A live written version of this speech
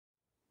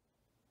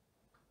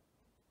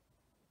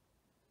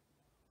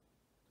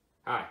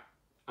Hi,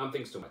 I'm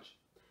Things Too Much,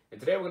 and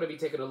today we're going to be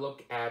taking a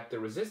look at the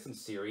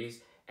Resistance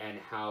series and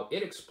how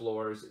it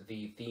explores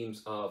the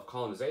themes of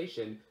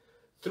colonization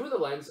through the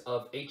lens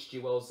of H.G.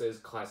 Wells's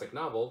classic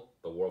novel,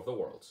 The War of the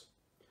Worlds.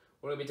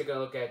 We're going to be taking a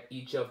look at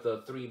each of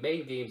the three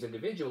main games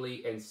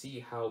individually and see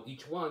how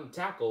each one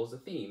tackles the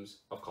themes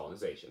of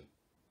colonization.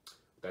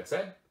 That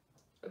said,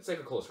 let's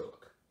take a closer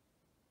look.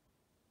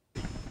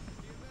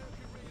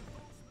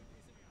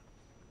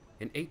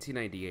 In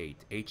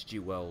 1898, H.G.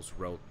 Wells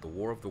wrote The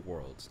War of the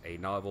Worlds, a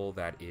novel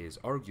that is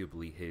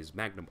arguably his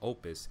magnum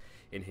opus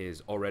in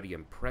his already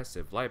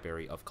impressive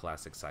library of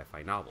classic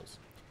sci-fi novels.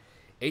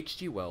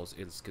 H.G. Wells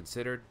is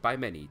considered by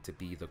many to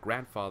be the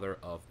grandfather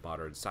of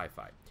modern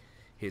sci-fi.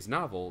 His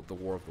novel, The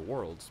War of the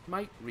Worlds,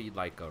 might read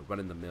like a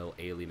run-of-the-mill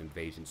alien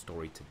invasion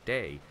story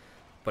today,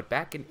 but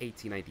back in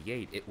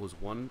 1898, it was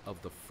one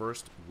of the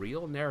first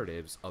real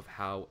narratives of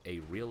how a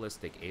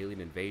realistic alien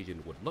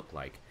invasion would look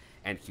like,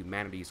 and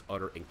humanity's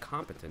utter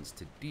incompetence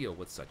to deal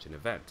with such an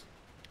event.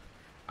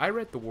 I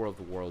read The War of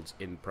the Worlds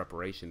in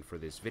preparation for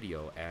this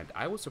video, and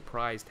I was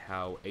surprised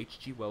how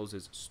H.G.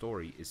 Wells'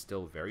 story is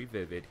still very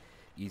vivid,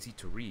 easy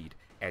to read,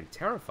 and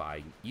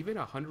terrifying even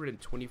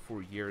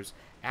 124 years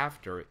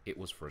after it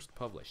was first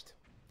published.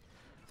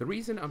 The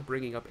reason I'm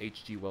bringing up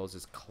H.G.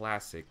 Wells'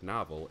 classic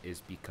novel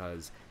is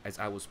because as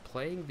I was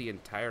playing the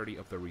entirety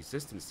of the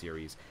Resistance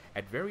series,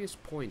 at various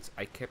points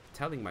I kept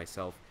telling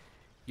myself,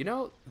 you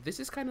know,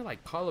 this is kind of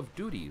like Call of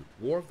Duty,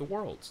 War of the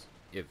Worlds,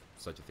 if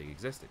such a thing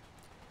existed.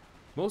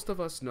 Most of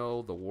us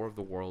know The War of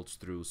the Worlds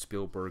through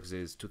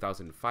Spielberg's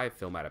 2005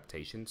 film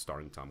adaptation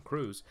starring Tom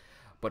Cruise,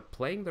 but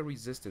playing the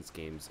Resistance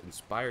games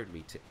inspired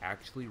me to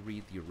actually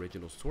read the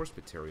original source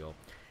material,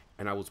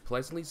 and I was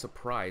pleasantly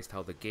surprised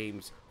how the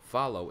games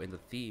follow in the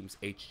themes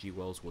H.G.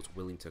 Wells was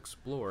willing to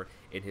explore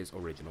in his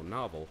original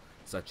novel,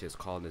 such as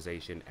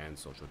colonization and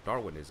social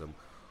Darwinism,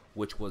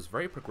 which was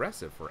very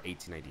progressive for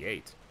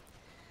 1898.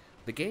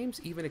 The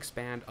games even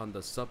expand on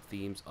the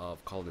sub-themes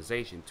of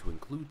colonization to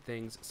include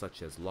things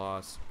such as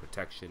loss,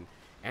 protection,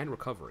 and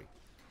recovery.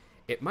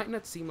 It might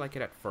not seem like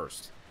it at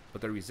first,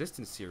 but the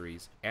Resistance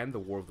series and the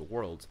War of the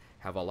Worlds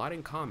have a lot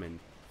in common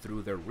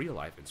through their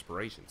real-life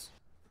inspirations.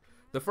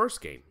 The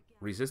first game,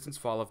 Resistance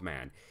Fall of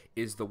Man,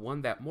 is the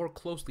one that more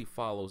closely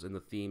follows in the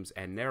themes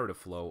and narrative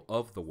flow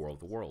of the War of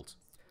the Worlds.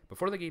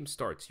 Before the game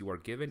starts, you are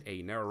given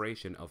a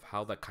narration of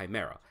how the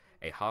Chimera,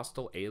 a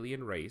hostile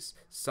alien race,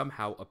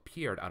 somehow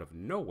appeared out of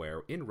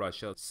nowhere in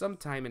Russia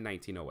sometime in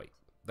 1908.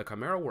 The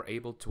Chimera were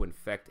able to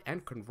infect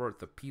and convert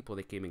the people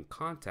they came in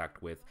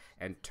contact with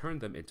and turn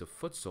them into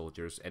foot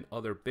soldiers and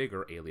other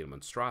bigger alien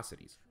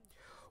monstrosities.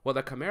 While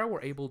the Chimera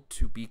were able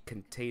to be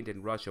contained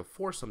in Russia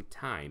for some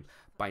time,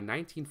 by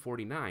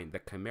 1949 the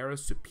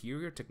Chimera's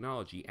superior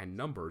technology and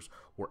numbers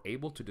were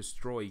able to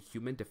destroy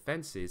human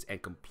defenses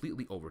and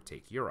completely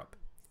overtake Europe.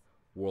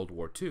 World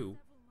War II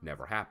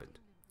never happened.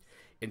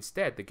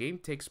 Instead, the game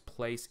takes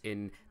place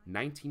in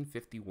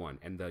 1951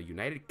 and the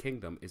United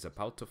Kingdom is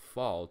about to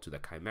fall to the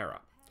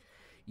Chimera.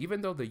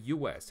 Even though the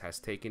US has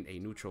taken a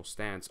neutral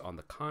stance on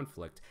the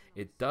conflict,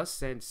 it does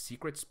send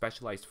secret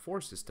specialized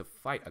forces to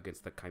fight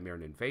against the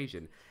Chimeran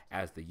invasion,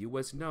 as the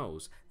US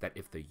knows that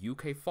if the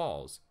UK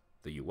falls,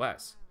 the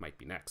US might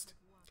be next.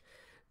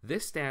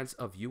 This stance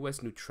of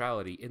US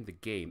neutrality in the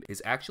game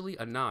is actually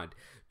a nod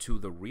to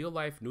the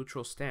real-life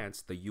neutral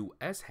stance the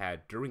US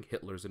had during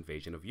Hitler's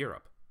invasion of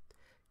Europe.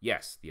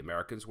 Yes, the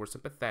Americans were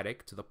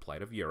sympathetic to the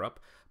plight of Europe,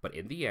 but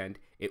in the end,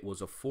 it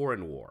was a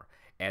foreign war,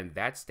 and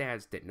that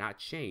stance did not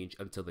change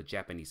until the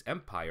Japanese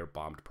Empire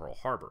bombed Pearl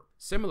Harbor.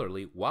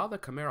 Similarly, while the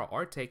Chimera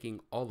are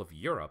taking all of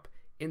Europe,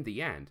 in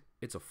the end,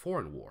 it's a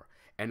foreign war,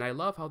 and I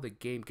love how the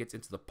game gets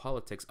into the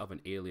politics of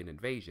an alien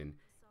invasion,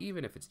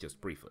 even if it's just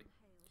briefly.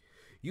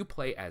 You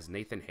play as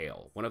Nathan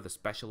Hale, one of the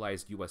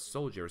specialized US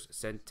soldiers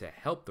sent to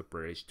help the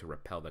British to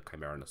repel the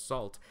Chimeran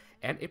assault,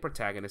 and a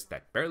protagonist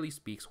that barely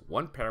speaks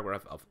one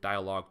paragraph of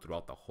dialogue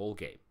throughout the whole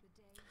game.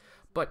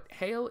 But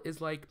Hale is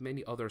like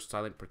many other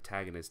silent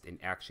protagonists in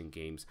action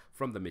games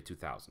from the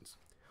mid-2000s.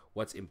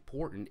 What's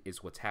important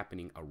is what's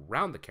happening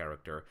around the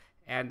character,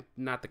 and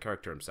not the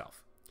character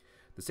himself.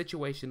 The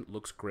situation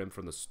looks grim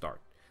from the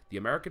start. The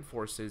American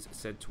forces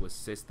sent to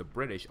assist the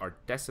British are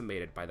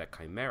decimated by the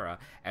Chimera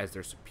as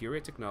their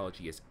superior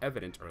technology is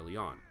evident early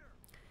on.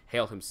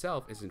 Hale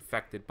himself is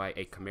infected by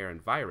a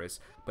Chimeran virus,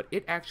 but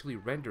it actually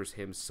renders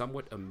him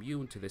somewhat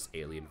immune to this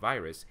alien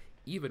virus,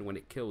 even when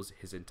it kills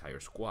his entire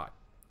squad.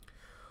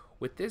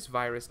 With this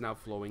virus now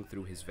flowing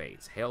through his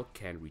veins, Hale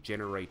can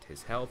regenerate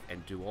his health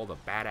and do all the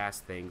badass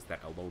things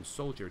that a lone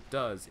soldier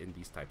does in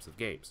these types of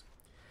games.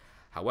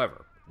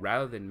 However,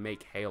 rather than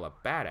make Hale a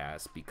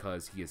badass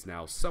because he is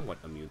now somewhat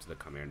immune to the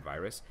Chimeran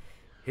virus,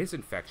 his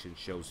infection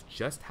shows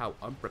just how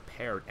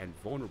unprepared and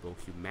vulnerable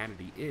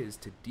humanity is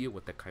to deal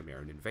with the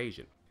Chimeran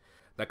invasion.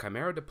 The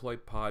Chimera deploy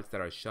pods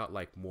that are shot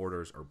like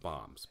mortars or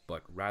bombs,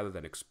 but rather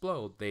than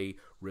explode, they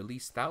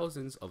release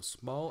thousands of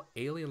small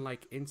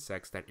alien-like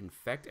insects that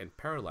infect and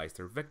paralyze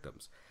their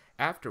victims.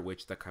 after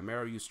which the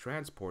Chimera use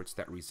transports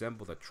that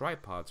resemble the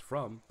tripods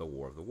from the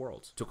War of the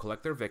Worlds to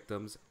collect their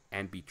victims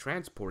and be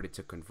transported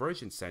to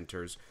conversion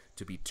centers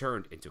to be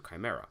turned into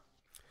Chimera.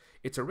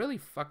 It's a really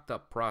fucked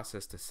up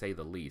process to say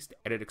the least,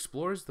 and it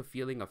explores the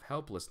feeling of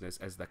helplessness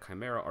as the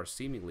Chimera are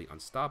seemingly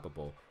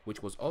unstoppable,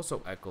 which was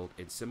also echoed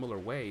in similar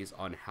ways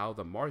on how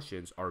the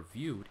Martians are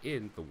viewed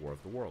in the War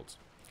of the Worlds.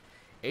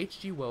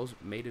 H.G. Wells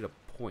made it a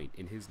point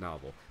in his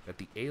novel that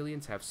the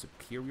aliens have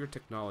superior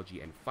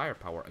technology and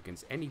firepower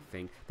against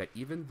anything that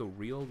even the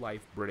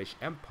real-life British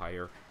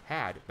Empire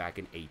had back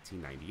in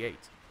 1898.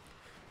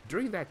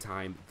 During that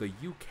time, the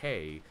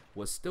UK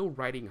was still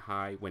riding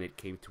high when it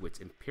came to its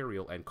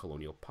imperial and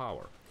colonial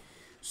power.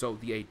 So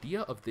the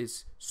idea of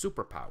this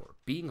superpower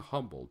being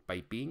humbled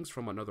by beings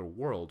from another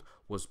world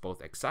was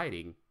both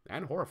exciting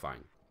and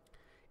horrifying.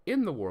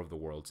 In the War of the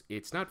Worlds,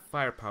 it's not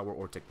firepower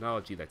or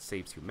technology that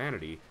saves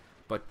humanity,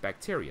 but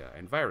bacteria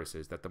and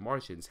viruses that the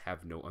Martians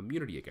have no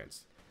immunity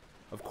against.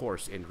 Of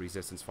course, in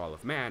Resistance: Fall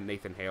of Man,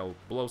 Nathan Hale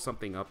blows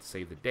something up to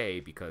save the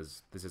day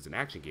because this is an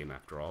action game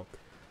after all,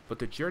 but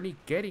the journey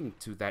getting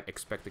to that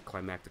expected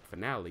climactic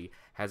finale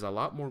has a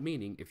lot more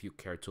meaning if you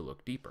care to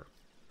look deeper.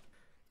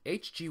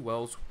 H.G.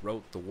 Wells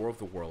wrote The War of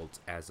the Worlds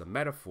as a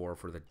metaphor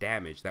for the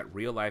damage that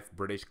real-life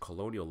British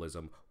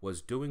colonialism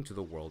was doing to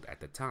the world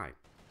at the time.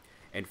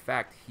 In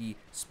fact, he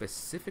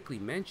specifically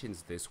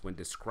mentions this when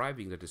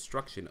describing the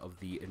destruction of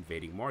the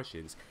invading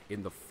Martians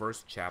in the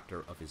first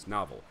chapter of his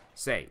novel,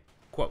 saying,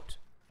 quote,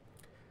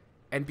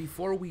 "And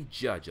before we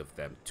judge of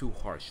them too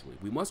harshly,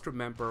 we must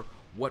remember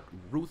what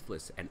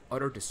ruthless and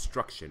utter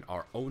destruction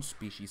our own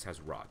species has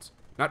wrought,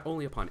 not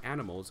only upon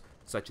animals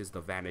such as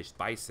the vanished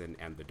bison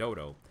and the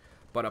dodo,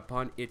 but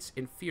upon its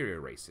inferior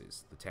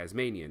races, the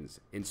Tasmanians,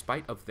 in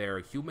spite of their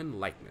human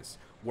likeness,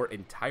 were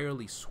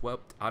entirely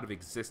swept out of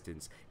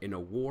existence in a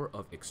war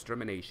of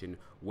extermination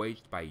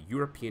waged by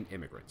European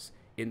immigrants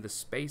in the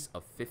space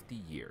of 50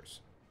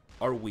 years.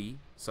 Are we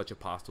such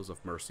apostles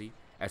of mercy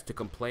as to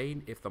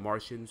complain if the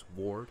Martians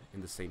warred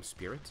in the same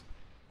spirit?"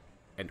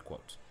 End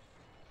quote.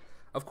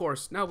 Of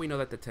course, now we know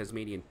that the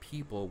Tasmanian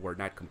people were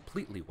not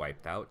completely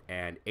wiped out,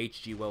 and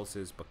H.G.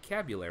 Wells's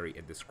vocabulary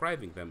in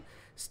describing them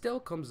still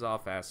comes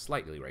off as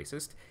slightly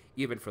racist,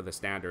 even for the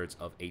standards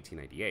of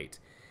 1898.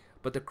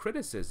 But the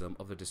criticism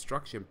of the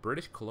destruction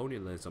British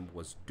colonialism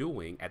was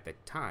doing at the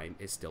time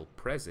is still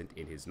present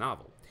in his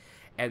novel,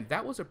 and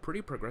that was a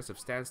pretty progressive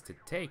stance to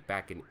take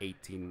back in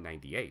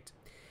 1898.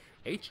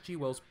 H.G.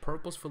 Wells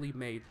purposefully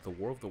made The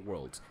War of the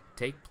Worlds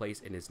take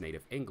place in his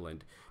native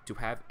England to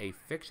have a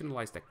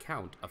fictionalized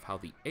account of how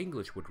the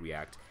English would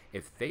react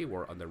if they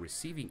were on the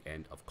receiving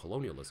end of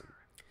colonialism.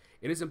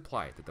 It is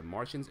implied that the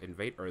Martians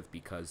invade Earth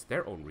because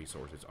their own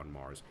resources on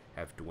Mars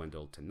have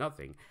dwindled to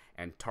nothing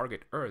and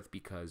target Earth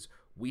because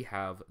we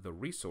have the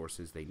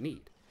resources they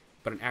need,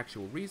 but an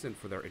actual reason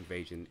for their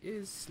invasion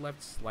is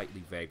left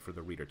slightly vague for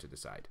the reader to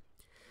decide.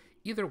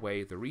 Either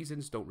way, the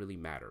reasons don't really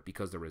matter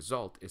because the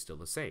result is still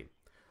the same: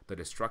 the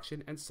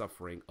destruction and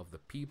suffering of the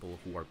people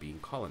who are being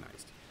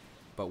colonized.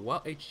 But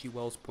while H.G.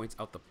 Wells points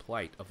out the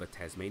plight of the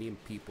Tasmanian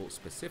people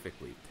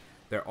specifically,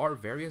 there are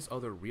various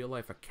other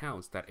real-life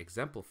accounts that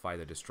exemplify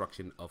the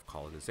destruction of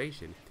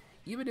colonization,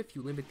 even if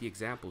you limit the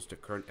examples to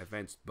current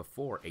events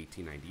before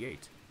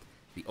 1898.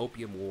 The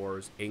Opium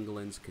Wars,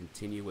 England's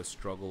continuous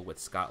struggle with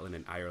Scotland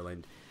and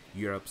Ireland,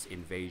 Europe's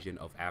invasion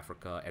of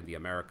Africa and the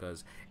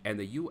Americas, and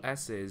the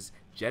US's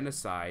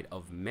genocide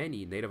of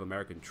many Native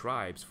American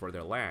tribes for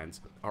their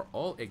lands are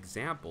all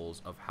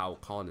examples of how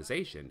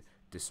colonization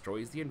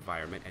destroys the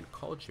environment and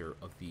culture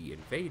of the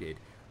invaded,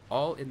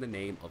 all in the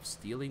name of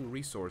stealing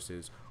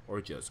resources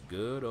or just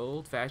good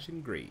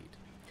old-fashioned greed.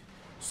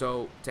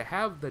 So to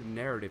have the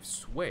narrative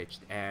switched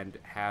and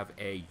have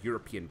a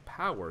European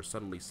power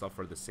suddenly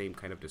suffer the same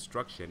kind of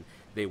destruction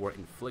they were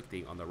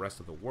inflicting on the rest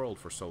of the world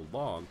for so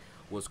long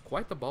was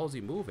quite the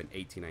ballsy move in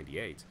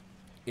 1898.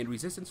 In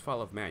Resistance: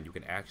 Fall of Man, you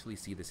can actually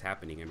see this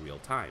happening in real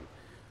time.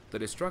 The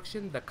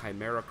destruction that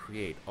Chimera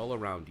create all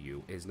around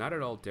you is not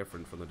at all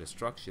different from the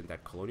destruction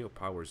that colonial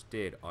powers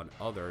did on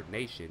other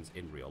nations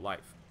in real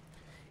life.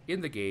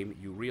 In the game,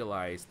 you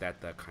realize that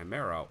the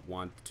Chimera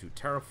want to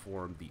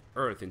terraform the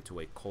Earth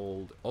into a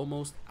cold,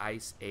 almost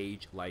Ice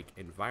Age-like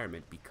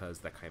environment because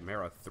the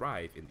Chimera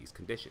thrive in these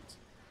conditions.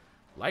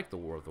 Like the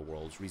War of the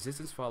Worlds,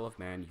 Resistance: Fall of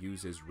Man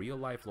uses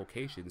real-life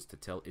locations to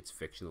tell its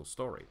fictional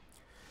story.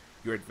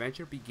 Your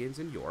adventure begins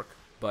in York,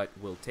 but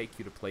will take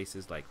you to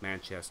places like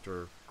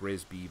Manchester,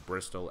 Grisby,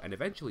 Bristol, and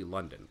eventually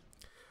London.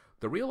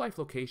 The real-life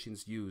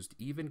locations used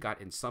even got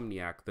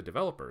Insomniac, the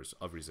developers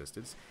of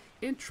Resistance,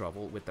 in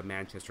trouble with the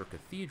Manchester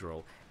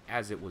Cathedral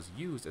as it was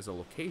used as a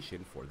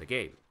location for the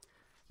game.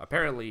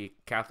 Apparently,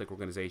 Catholic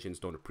organizations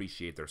don't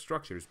appreciate their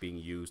structures being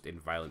used in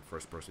violent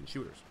first-person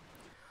shooters.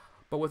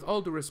 But with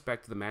all due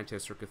respect to the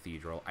Manchester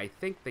Cathedral, I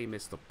think they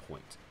missed the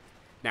point.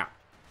 Now,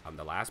 I'm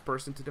the last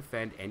person to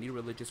defend any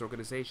religious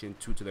organization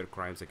due to their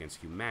crimes against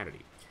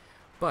humanity.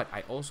 But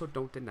I also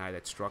don't deny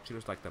that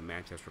structures like the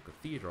Manchester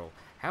Cathedral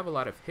have a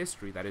lot of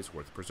history that is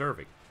worth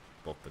preserving,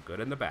 both the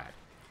good and the bad.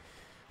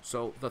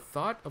 So the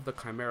thought of the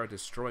Chimera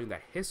destroying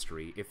that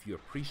history, if you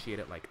appreciate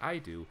it like I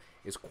do,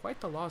 is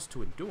quite the loss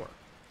to endure,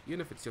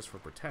 even if it's just for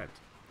pretend.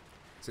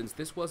 Since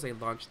this was a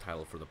launch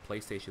title for the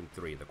PlayStation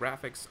 3, the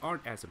graphics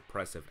aren't as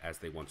impressive as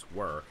they once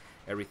were.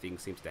 Everything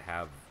seems to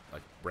have a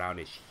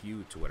brownish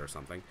hue to it or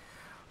something.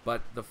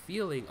 But the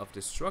feeling of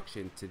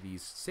destruction to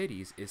these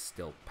cities is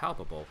still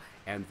palpable,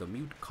 and the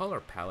mute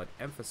color palette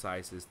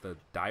emphasizes the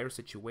dire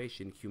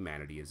situation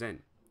humanity is in.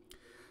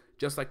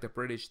 Just like the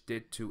British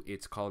did to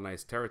its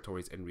colonized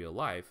territories in real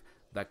life,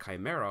 the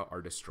Chimera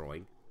are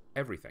destroying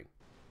everything.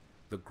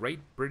 The great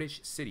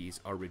British cities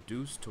are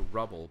reduced to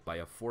rubble by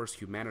a force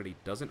humanity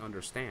doesn't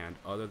understand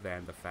other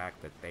than the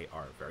fact that they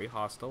are very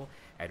hostile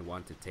and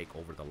want to take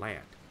over the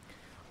land.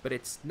 But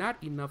it's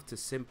not enough to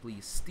simply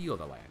steal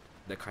the land.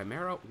 The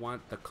Chimera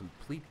want the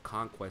complete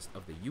conquest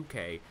of the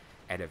UK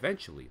and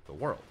eventually the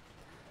world.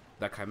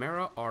 The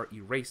Chimera are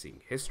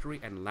erasing history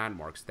and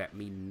landmarks that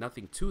mean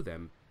nothing to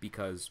them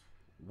because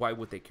why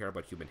would they care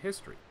about human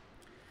history?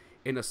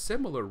 In a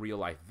similar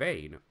real-life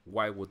vein,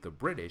 why would the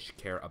British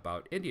care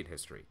about Indian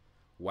history?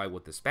 Why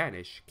would the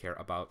Spanish care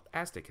about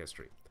Aztec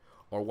history?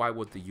 Or why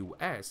would the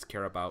US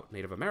care about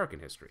Native American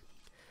history?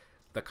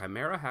 The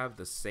Chimera have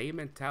the same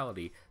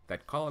mentality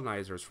that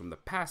colonizers from the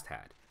past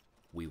had.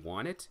 We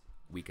want it,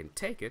 we can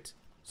take it,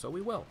 so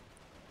we will.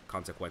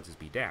 Consequences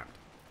be damned.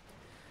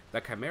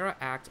 The Chimera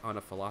act on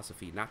a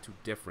philosophy not too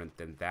different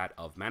than that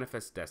of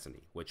manifest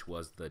destiny, which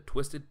was the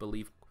twisted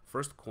belief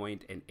first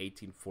coined in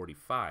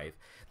 1845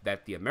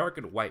 that the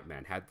American white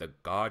man had the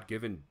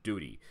God-given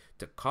duty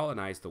to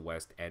colonize the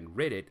West and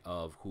rid it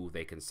of who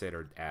they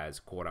considered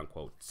as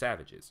quote-unquote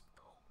savages.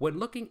 When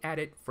looking at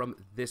it from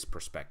this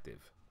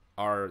perspective,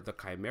 are the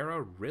Chimera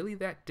really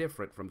that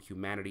different from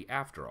humanity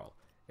after all,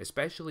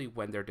 especially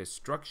when their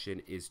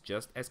destruction is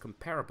just as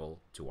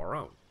comparable to our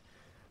own?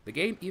 The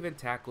game even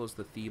tackles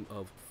the theme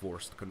of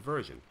forced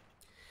conversion.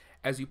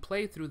 As you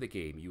play through the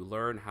game, you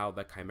learn how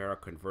the Chimera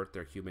convert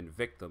their human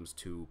victims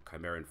to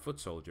Chimeran foot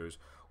soldiers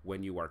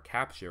when you are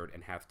captured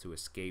and have to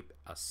escape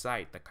a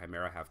site the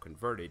Chimera have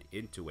converted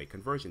into a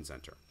conversion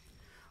center.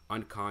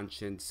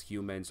 Unconscious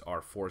humans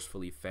are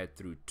forcefully fed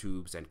through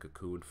tubes and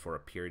cocooned for a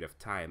period of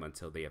time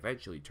until they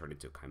eventually turn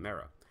into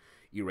Chimera,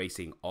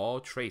 erasing all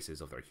traces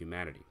of their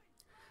humanity.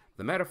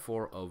 The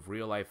metaphor of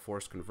real-life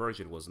forced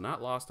conversion was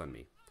not lost on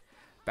me.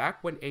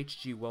 Back when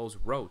H.G. Wells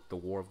wrote The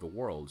War of the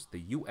Worlds, the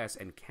US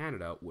and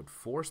Canada would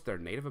force their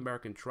Native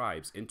American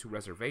tribes into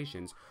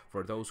reservations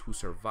for those who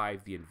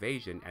survived the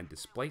invasion and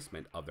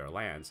displacement of their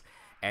lands,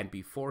 and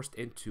be forced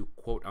into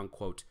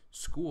quote-unquote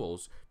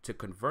schools to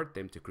convert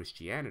them to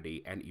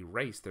Christianity and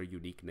erase their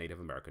unique Native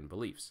American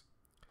beliefs.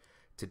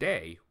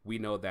 Today, we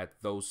know that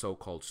those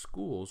so-called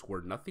schools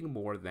were nothing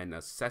more than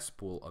a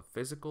cesspool of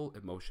physical,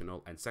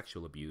 emotional, and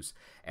sexual abuse,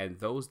 and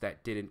those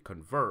that didn't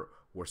convert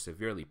were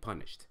severely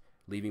punished,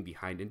 leaving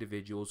behind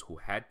individuals who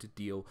had to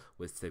deal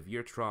with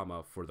severe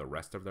trauma for the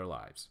rest of their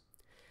lives.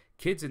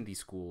 Kids in these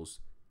schools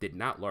did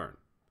not learn.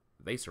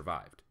 They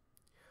survived.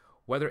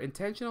 Whether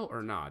intentional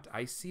or not,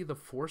 I see the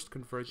forced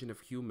conversion of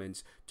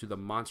humans to the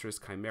monstrous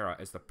Chimera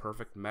as the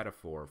perfect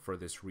metaphor for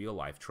this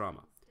real-life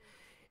trauma.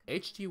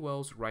 H.G.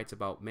 Wells writes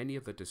about many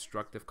of the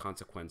destructive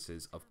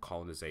consequences of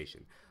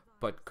colonization,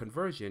 but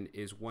conversion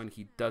is one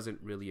he doesn't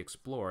really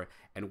explore,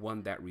 and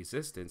one that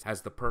Resistance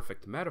has the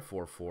perfect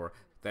metaphor for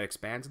that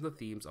expands on the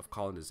themes of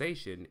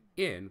colonization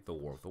in The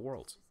War of the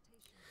Worlds.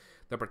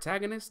 The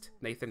protagonist,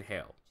 Nathan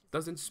Hale,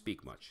 doesn't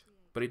speak much,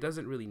 but he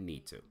doesn't really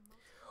need to.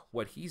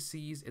 What he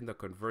sees in the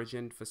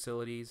conversion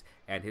facilities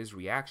and his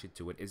reaction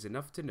to it is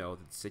enough to know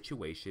that the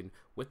situation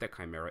with the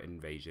Chimera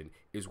invasion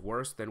is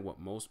worse than what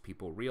most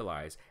people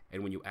realize,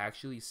 and when you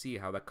actually see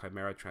how the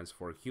Chimera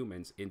transform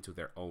humans into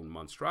their own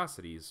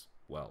monstrosities,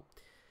 well,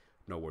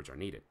 no words are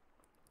needed.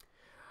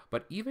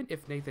 But even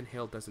if Nathan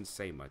Hale doesn't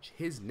say much,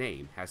 his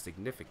name has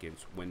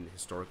significance when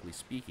historically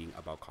speaking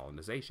about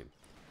colonization.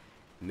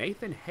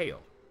 Nathan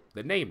Hale,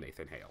 the name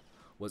Nathan Hale,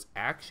 was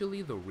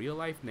actually the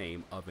real-life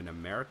name of an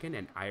American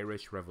and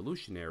Irish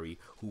revolutionary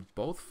who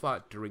both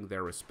fought during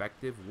their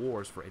respective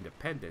wars for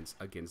independence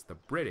against the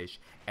British,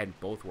 and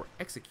both were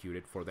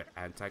executed for their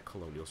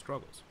anti-colonial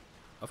struggles.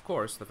 Of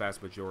course, the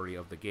vast majority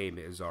of the game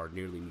is our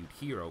nearly mute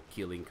hero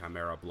killing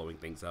Chimera, blowing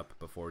things up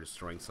before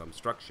destroying some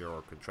structure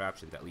or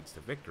contraption that leads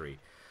to victory,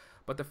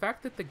 but the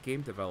fact that the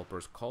game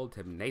developers called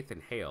him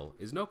Nathan Hale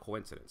is no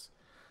coincidence.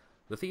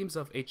 The themes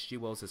of H.G.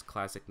 Wells'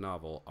 classic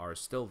novel are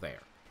still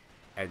there,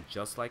 and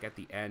just like at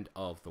the end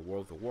of The War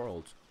of the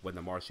Worlds, when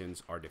the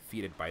Martians are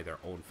defeated by their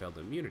own failed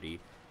immunity,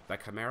 the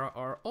Chimera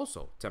are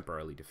also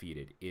temporarily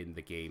defeated in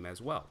the game as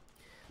well.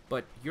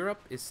 But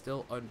Europe is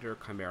still under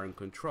Chimeran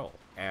control,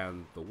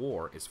 and the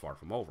war is far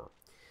from over.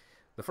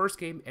 The first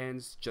game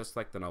ends just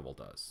like the novel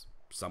does,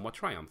 somewhat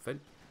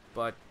triumphant,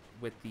 but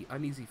with the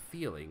uneasy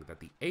feeling that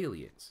the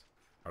aliens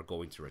are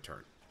going to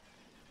return.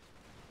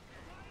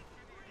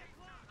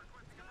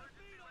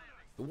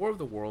 The War of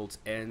the Worlds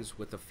ends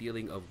with a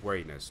feeling of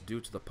wariness due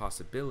to the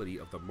possibility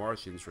of the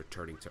Martians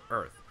returning to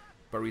Earth,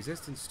 but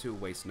Resistance 2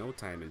 wastes no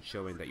time in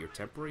showing that your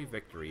temporary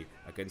victory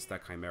against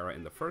that Chimera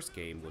in the first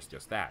game was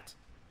just that,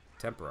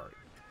 temporary.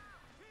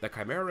 The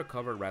Chimera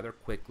recovered rather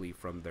quickly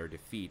from their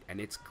defeat,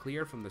 and it's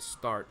clear from the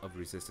start of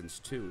Resistance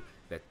 2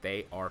 that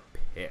they are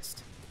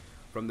pissed.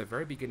 From the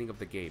very beginning of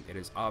the game, it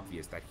is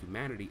obvious that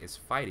humanity is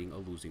fighting a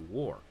losing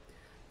war.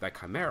 The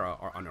Chimera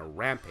are on a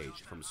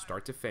rampage from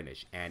start to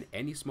finish, and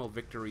any small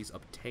victories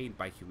obtained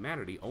by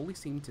humanity only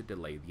seem to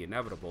delay the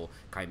inevitable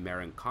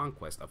Chimeran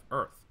conquest of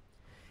Earth.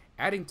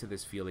 Adding to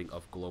this feeling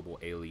of global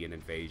alien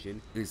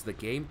invasion is the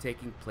game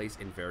taking place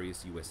in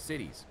various US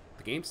cities.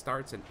 The game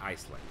starts in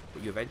Iceland,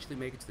 but you eventually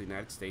make it to the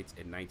United States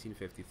in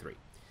 1953,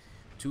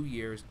 2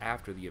 years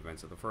after the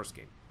events of the first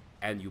game,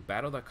 and you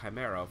battle the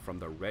Chimera from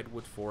the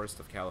redwood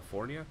forest of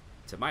California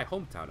to my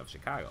hometown of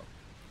Chicago.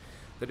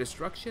 The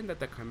destruction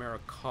that the Chimera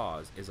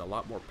cause is a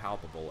lot more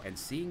palpable, and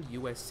seeing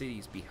US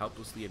cities be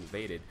helplessly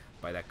invaded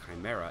by that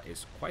Chimera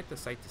is quite the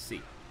sight to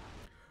see.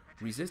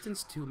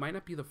 Resistance 2 might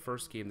not be the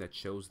first game that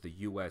shows the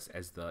US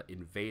as the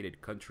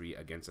invaded country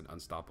against an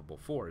unstoppable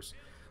force,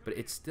 but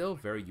it's still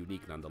very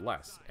unique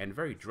nonetheless, and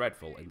very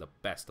dreadful in the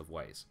best of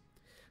ways.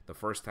 The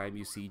first time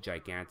you see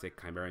gigantic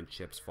Chimeran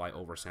ships fly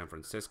over San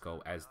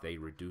Francisco as they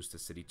reduce the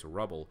city to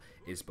rubble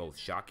is both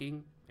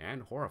shocking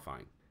and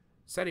horrifying.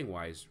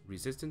 Setting-wise,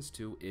 Resistance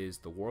 2 is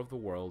the War of the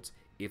Worlds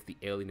if the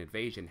alien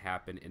invasion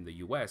happened in the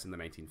US in the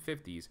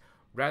 1950s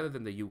rather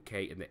than the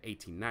UK in the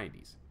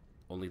 1890s.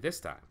 Only this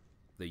time,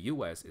 the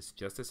US is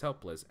just as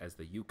helpless as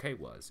the UK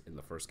was in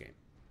the first game.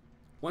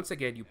 Once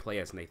again, you play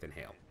as Nathan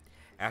Hale.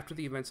 After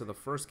the events of the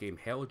first game,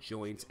 Hale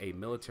joins a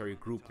military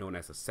group known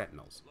as the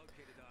Sentinels.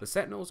 The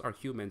Sentinels are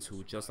humans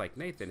who, just like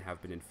Nathan,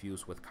 have been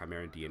infused with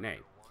Chimeran DNA.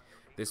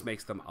 This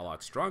makes them a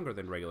lot stronger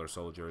than regular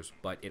soldiers,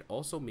 but it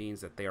also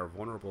means that they are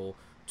vulnerable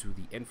to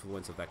the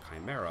influence of that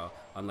Chimera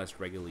unless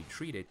regularly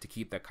treated to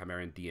keep that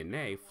Chimeran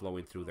DNA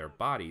flowing through their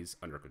bodies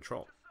under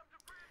control.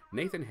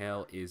 Nathan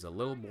Hale is a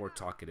little more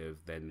talkative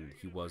than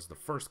he was the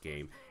first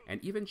game,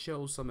 and even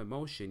shows some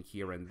emotion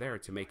here and there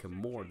to make him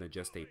more than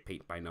just a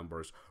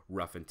paint-by-numbers,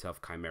 rough and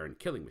tough Chimeran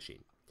killing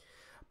machine.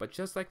 But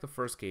just like the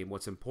first game,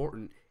 what's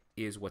important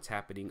is what's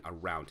happening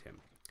around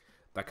him.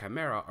 The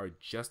Chimera are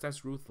just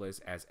as ruthless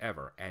as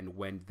ever, and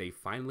when they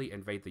finally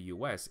invade the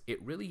US,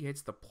 it really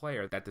hits the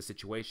player that the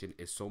situation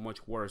is so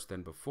much worse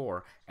than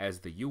before, as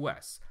the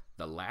US,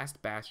 the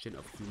last bastion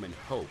of human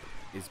hope,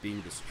 is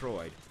being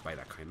destroyed by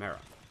the Chimera.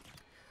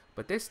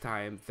 But this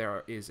time,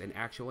 there is an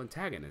actual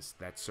antagonist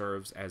that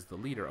serves as the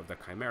leader of the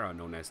Chimera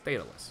known as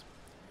Daedalus.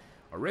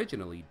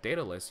 Originally,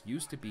 Daedalus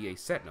used to be a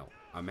Sentinel,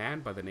 a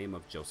man by the name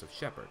of Joseph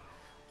Shepard,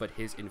 but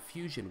his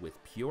infusion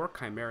with pure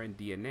Chimeran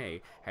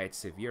DNA had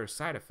severe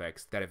side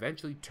effects that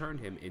eventually turned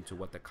him into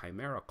what the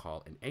Chimera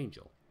call an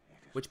angel,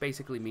 which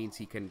basically means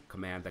he can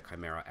command the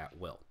Chimera at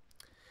will.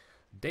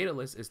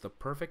 Daedalus is the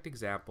perfect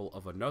example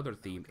of another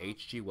theme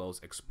H.G.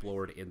 Wells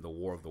explored in The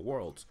War of the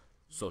Worlds,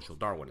 social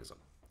Darwinism.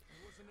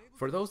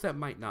 For those that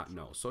might not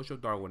know, social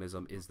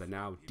Darwinism is the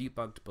now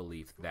debunked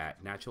belief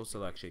that natural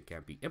selection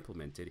can be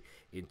implemented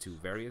into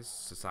various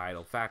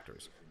societal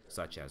factors,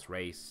 such as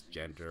race,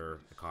 gender,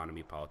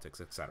 economy,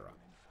 politics, etc.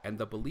 And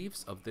the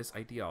beliefs of this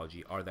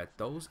ideology are that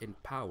those in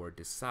power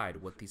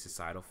decide what these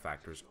societal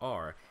factors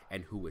are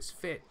and who is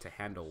fit to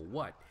handle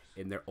what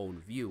in their own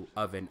view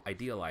of an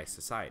idealized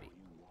society.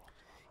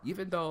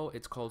 Even though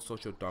it's called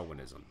social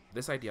Darwinism,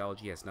 this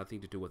ideology has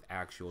nothing to do with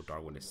actual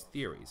Darwinist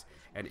theories,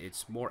 and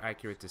it's more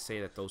accurate to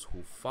say that those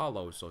who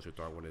follow social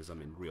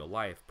Darwinism in real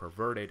life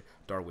perverted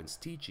Darwin's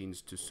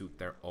teachings to suit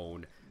their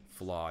own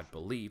flawed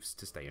beliefs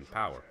to stay in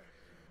power.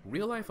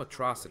 Real-life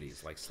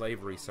atrocities like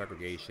slavery,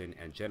 segregation,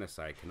 and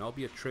genocide can all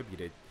be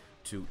attributed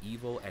to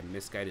evil and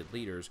misguided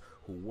leaders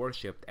who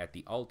worshipped at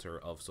the altar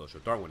of social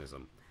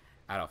Darwinism,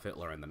 Adolf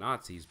Hitler and the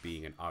Nazis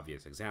being an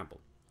obvious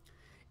example.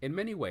 In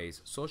many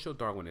ways, social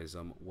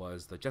Darwinism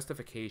was the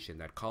justification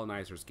that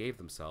colonizers gave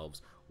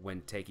themselves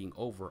when taking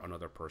over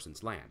another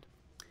person's land.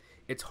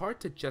 It's hard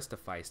to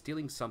justify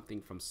stealing something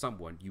from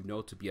someone you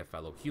know to be a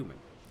fellow human,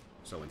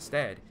 so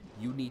instead,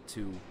 you need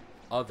to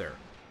other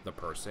the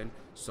person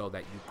so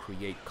that you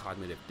create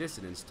cognitive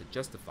dissonance to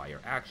justify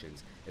your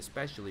actions,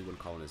 especially when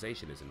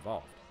colonization is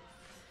involved.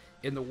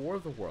 In the War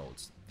of the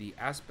Worlds, the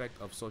aspect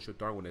of social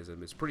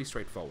Darwinism is pretty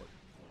straightforward.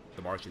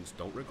 The Martians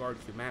don't regard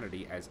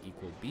humanity as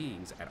equal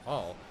beings at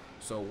all,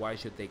 so why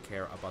should they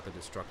care about the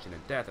destruction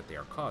and death that they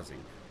are causing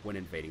when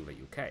invading the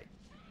UK?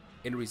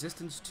 In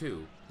Resistance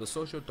 2, the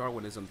social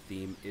Darwinism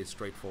theme is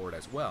straightforward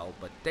as well,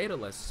 but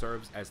Daedalus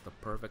serves as the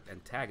perfect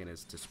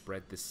antagonist to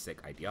spread this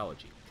sick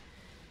ideology.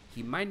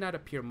 He might not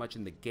appear much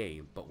in the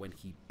game, but when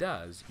he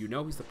does, you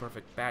know he's the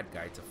perfect bad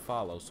guy to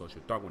follow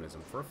social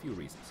Darwinism for a few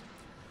reasons.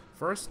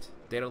 First,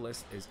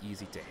 Daedalus is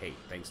easy to hate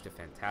thanks to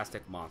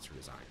fantastic monster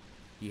design.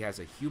 He has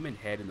a human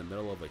head in the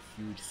middle of a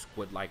huge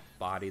squid-like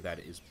body that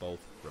is both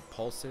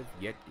repulsive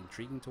yet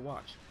intriguing to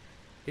watch.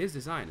 His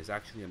design is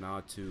actually a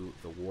nod to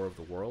the War of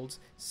the Worlds,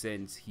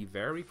 since he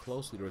very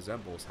closely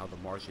resembles how the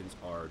Martians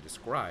are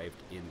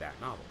described in that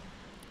novel.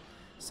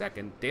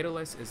 Second,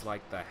 Daedalus is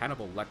like the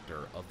Hannibal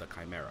Lecter of the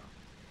Chimera.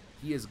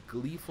 He is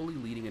gleefully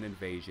leading an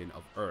invasion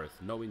of Earth,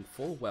 knowing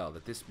full well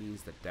that this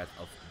means the death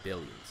of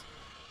billions.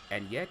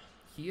 And yet,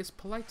 he is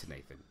polite to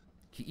Nathan.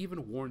 He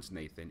even warns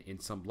Nathan in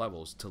some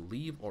levels to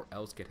leave or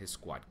else get his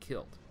squad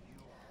killed.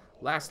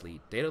 Lastly,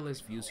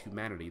 Daedalus views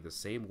humanity the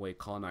same way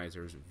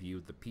colonizers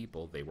viewed the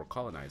people they were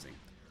colonizing,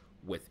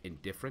 with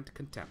indifferent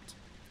contempt.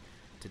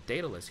 To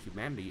Daedalus,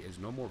 humanity is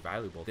no more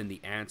valuable than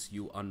the ants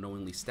you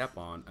unknowingly step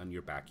on in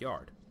your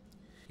backyard.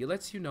 He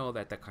lets you know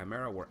that the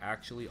Chimera were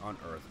actually on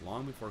Earth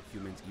long before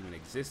humans even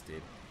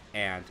existed,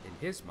 and in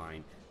his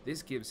mind,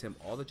 this gives him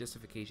all the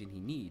justification he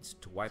needs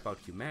to wipe out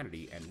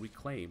humanity and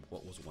reclaim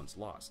what was once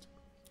lost.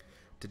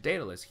 To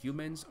Daedalus,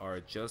 humans are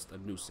just a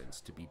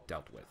nuisance to be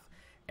dealt with,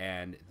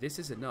 and this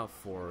is enough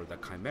for the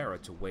Chimera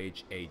to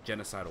wage a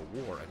genocidal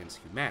war against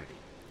humanity.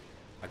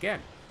 Again,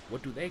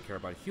 what do they care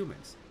about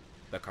humans?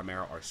 The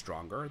Chimera are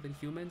stronger than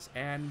humans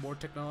and more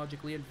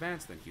technologically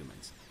advanced than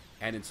humans,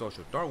 and in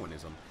social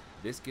Darwinism,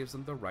 this gives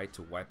them the right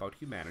to wipe out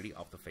humanity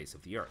off the face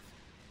of the earth.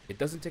 It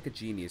doesn't take a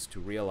genius to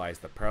realize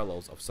the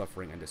parallels of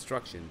suffering and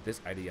destruction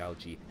this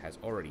ideology has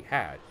already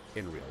had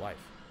in real life.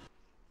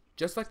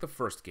 Just like the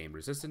first game,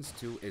 Resistance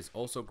 2 is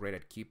also great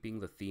at keeping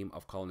the theme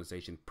of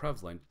colonization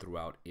prevalent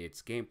throughout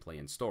its gameplay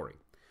and story.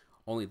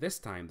 Only this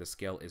time, the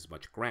scale is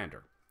much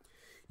grander.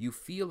 You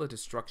feel the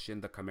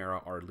destruction the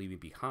Chimera are leaving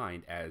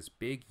behind as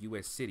big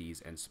US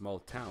cities and small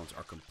towns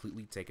are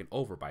completely taken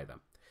over by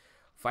them.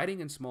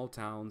 Fighting in small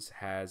towns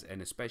has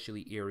an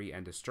especially eerie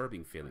and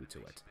disturbing feeling to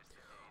it.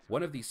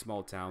 One of these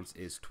small towns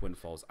is Twin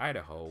Falls,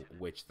 Idaho,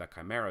 which the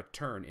Chimera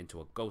turn into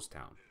a ghost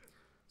town.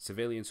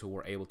 Civilians who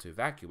were able to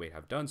evacuate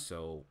have done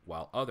so,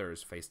 while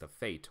others faced a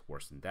fate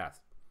worse than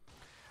death.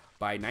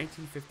 By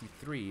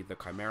 1953, the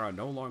Chimera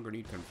no longer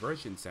need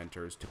conversion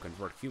centers to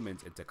convert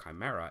humans into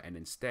Chimera and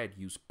instead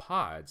use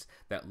pods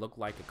that look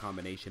like a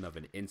combination of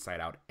an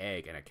inside-out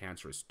egg and a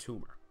cancerous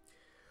tumor.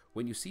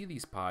 When you see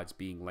these pods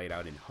being laid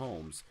out in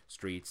homes,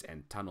 streets,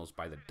 and tunnels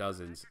by the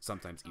dozens,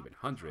 sometimes even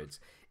hundreds,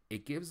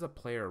 it gives the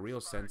player a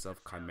real sense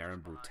of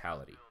Chimeran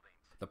brutality.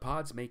 The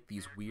pods make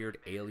these weird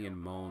alien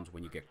moans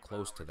when you get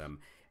close to them,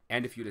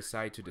 and if you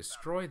decide to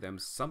destroy them,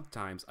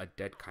 sometimes a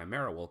dead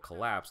Chimera will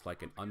collapse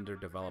like an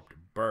underdeveloped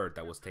bird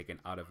that was taken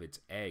out of its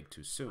egg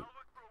too soon.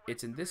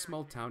 It's in this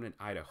small town in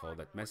Idaho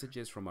that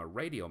messages from a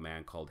radio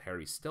man called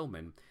Harry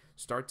Stillman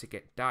start to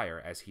get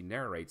dire as he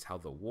narrates how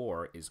the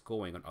war is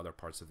going on other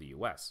parts of the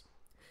US.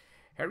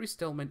 Harry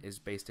Stillman is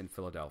based in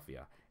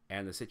Philadelphia,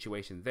 and the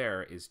situation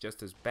there is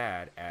just as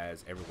bad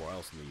as everywhere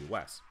else in the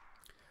US.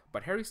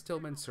 But Harry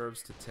Stillman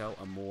serves to tell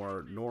a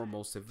more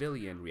normal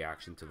civilian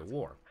reaction to the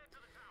war.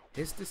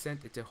 His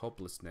descent into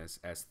hopelessness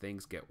as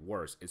things get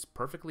worse is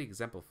perfectly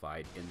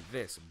exemplified in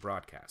this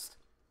broadcast.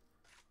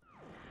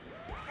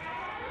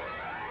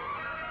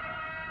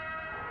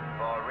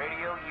 For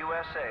Radio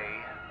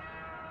USA,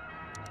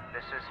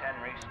 this is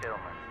Henry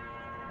Stillman.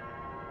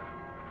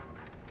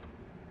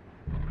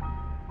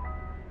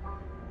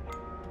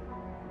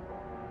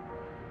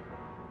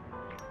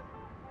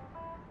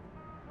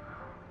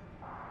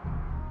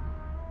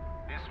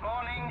 This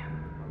morning,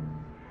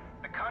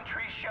 the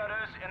country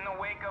shudders in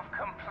the wake of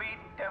complete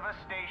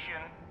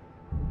devastation.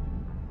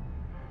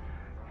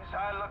 As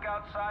I look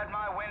outside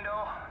my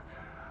window,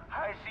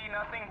 I see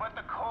nothing but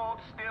the cold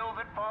still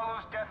that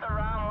follows death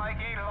around like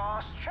a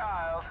lost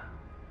child.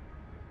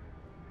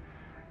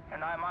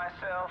 And I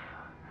myself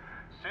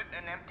sit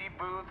in an empty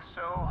booth,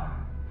 so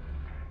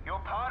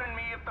you'll pardon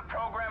me if the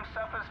program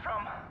suffers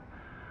from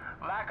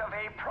lack of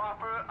a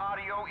proper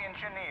audio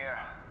engineer.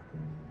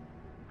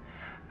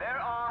 There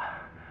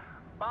are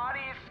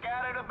bodies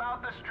scattered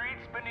about the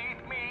streets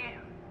beneath me,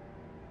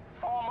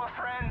 former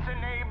friends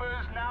and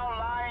neighbors now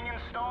lying in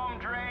storm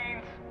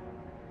drains,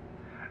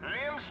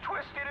 limbs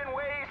twisted in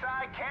ways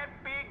I can't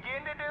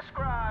begin to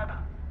describe.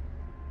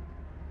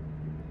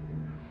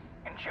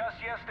 And just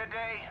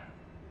yesterday,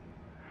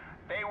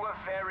 they were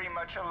very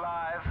much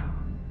alive,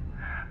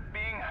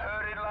 being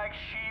herded like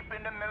sheep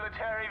into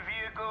military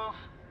vehicles,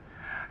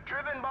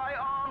 driven by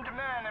armed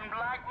men in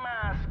black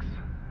masks.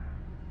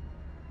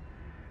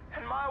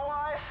 And my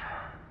wife,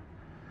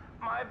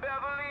 my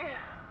Beverly,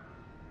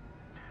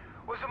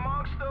 was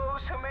amongst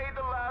those who made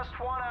the last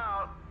one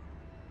out.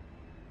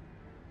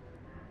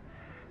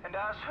 And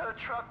as her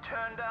truck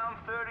turned down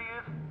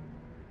 30th,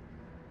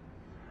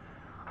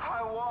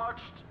 I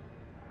watched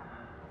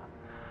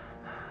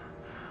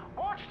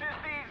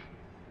as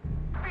these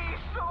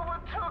beasts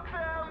overtook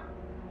them.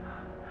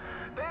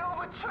 They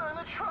overturned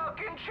the truck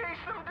and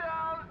chased them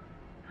down,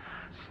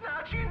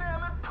 snatching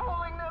them and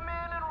pulling them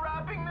in and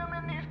wrapping them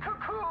in these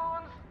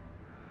cocoons.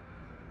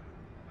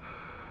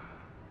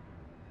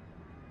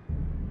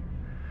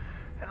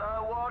 And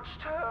I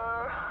watched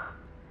her,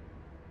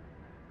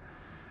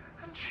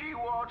 and she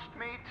watched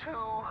me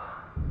too,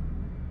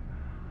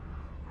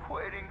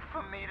 waiting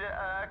for me to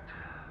act,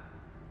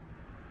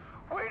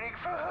 waiting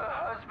for her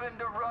husband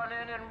to run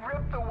in and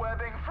rip the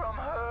webbing from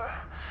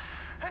her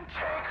and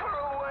take her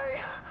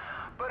away,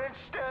 but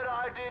instead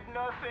I did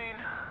nothing.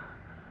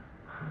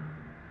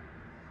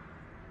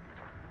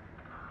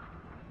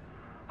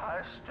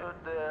 I stood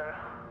there,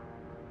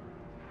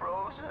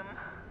 frozen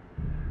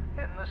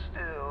in the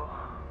still.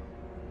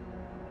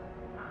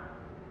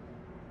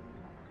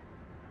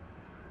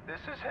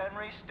 This is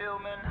Henry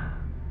Stillman,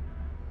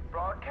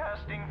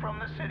 broadcasting from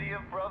the city of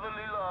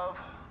brotherly love,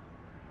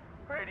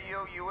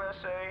 Radio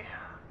USA,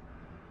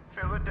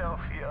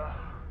 Philadelphia.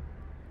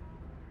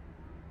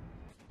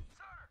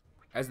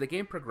 As the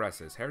game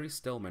progresses, Harry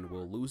Stillman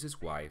will lose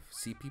his wife,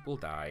 see people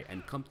die,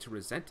 and come to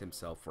resent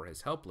himself for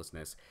his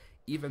helplessness,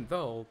 even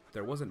though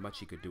there wasn't much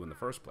he could do in the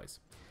first place,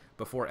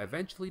 before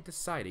eventually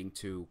deciding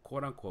to,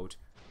 quote-unquote,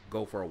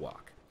 go for a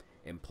walk,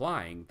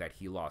 implying that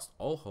he lost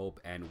all hope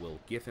and will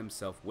give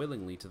himself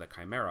willingly to the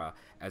Chimera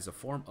as a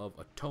form of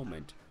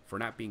atonement for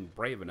not being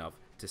brave enough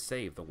to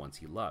save the ones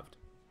he loved.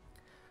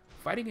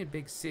 Fighting in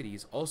big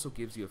cities also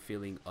gives you a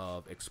feeling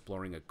of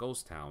exploring a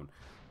ghost town,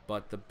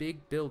 but the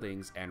big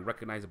buildings and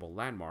recognizable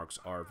landmarks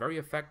are very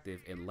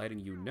effective in letting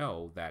you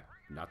know that,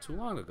 not too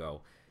long ago,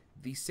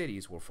 these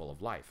cities were full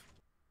of life.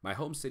 My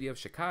home city of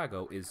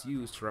Chicago is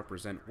used to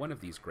represent one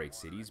of these great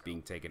cities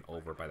being taken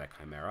over by the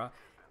Chimera,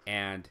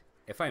 and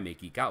if I may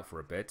geek out for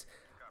a bit,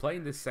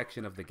 playing this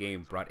section of the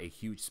game brought a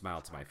huge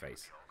smile to my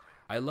face.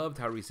 I loved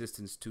how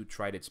Resistance 2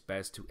 tried its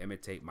best to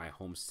imitate my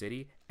home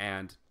city,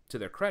 and, to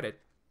their credit,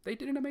 they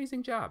did an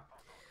amazing job.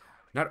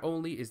 Not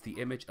only is the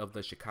image of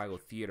the Chicago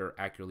theater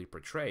accurately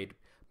portrayed,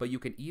 but you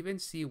can even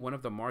see one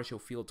of the Marshall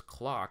Field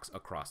clocks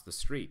across the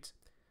street.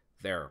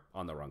 They're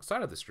on the wrong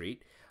side of the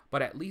street,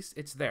 but at least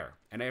it's there,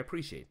 and I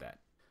appreciate that.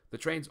 The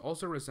trains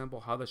also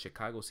resemble how the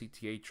Chicago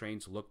CTA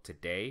trains look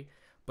today,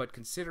 but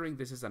considering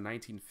this is a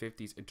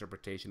 1950s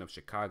interpretation of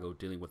Chicago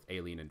dealing with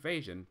alien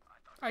invasion,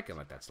 I can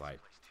let that slide.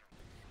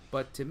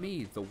 But to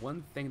me, the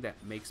one thing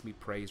that makes me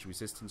praise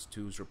Resistance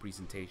 2's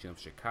representation of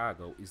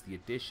Chicago is the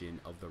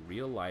addition of the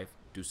real-life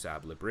Du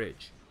Sable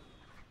Bridge.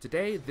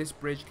 Today, this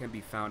bridge can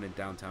be found in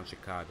downtown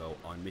Chicago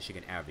on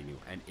Michigan Avenue,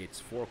 and its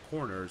four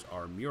corners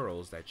are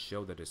murals that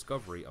show the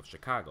discovery of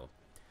Chicago.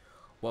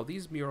 While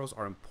these murals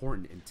are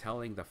important in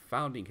telling the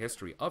founding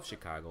history of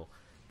Chicago,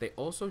 they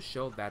also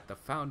show that the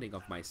founding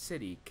of my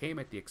city came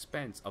at the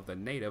expense of the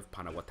native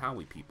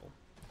Potawatomi people.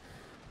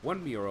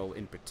 One mural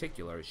in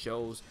particular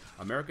shows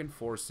American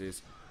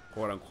forces,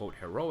 quote-unquote,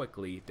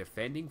 heroically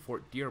defending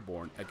Fort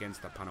Dearborn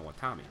against the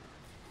Potawatomi.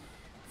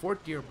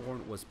 Fort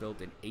Dearborn was built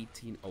in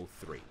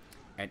 1803,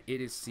 and it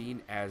is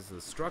seen as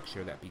the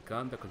structure that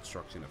began the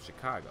construction of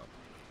Chicago.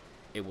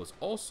 It was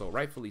also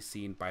rightfully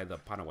seen by the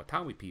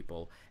Potawatomi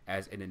people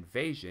as an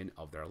invasion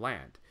of their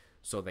land,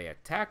 so they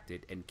attacked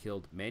it and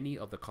killed many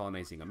of the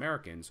colonizing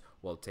Americans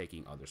while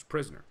taking others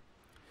prisoner.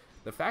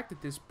 The fact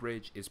that this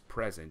bridge is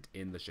present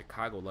in the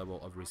Chicago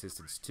level of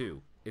Resistance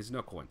 2 is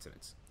no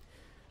coincidence.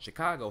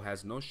 Chicago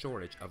has no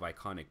shortage of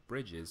iconic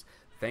bridges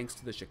thanks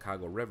to the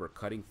Chicago River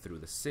cutting through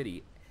the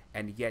city,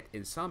 and yet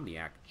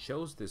Insomniac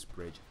chose this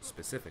bridge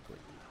specifically.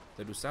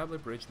 The Du Sable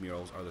Bridge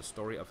murals are the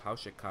story of how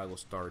Chicago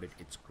started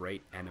its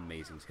great and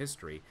amazing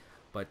history,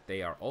 but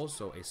they are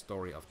also a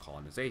story of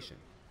colonization,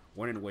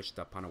 one in which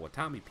the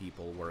Potawatomi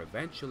people were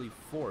eventually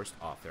forced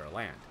off their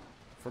land.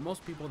 For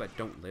most people that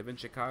don't live in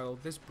Chicago,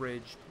 this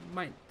bridge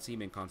might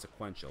seem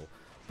inconsequential,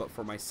 but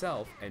for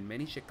myself and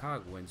many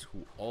Chicagoans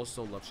who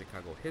also love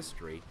Chicago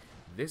history,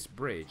 this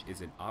bridge is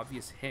an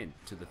obvious hint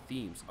to the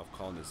themes of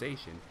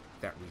colonization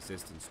that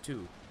Resistance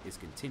 2 is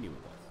continuing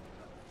with.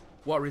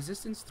 While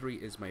Resistance 3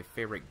 is my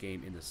favorite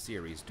game in the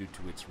series due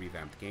to its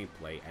revamped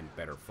gameplay and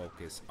better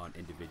focus on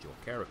individual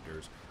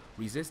characters,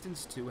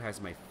 Resistance 2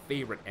 has my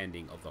favorite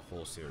ending of the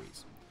whole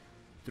series.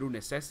 Through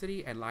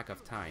necessity and lack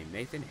of time,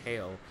 Nathan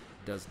Hale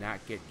does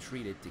not get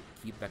treated to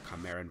keep the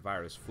Chimeran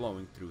virus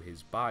flowing through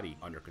his body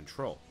under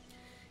control.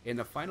 In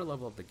the final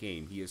level of the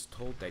game, he is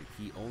told that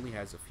he only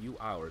has a few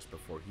hours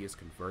before he is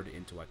converted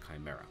into a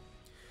Chimera.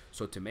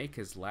 So to make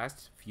his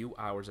last few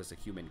hours as a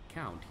human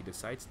count, he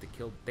decides to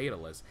kill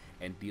Daedalus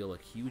and deal a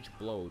huge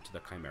blow to the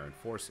Chimeran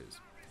forces.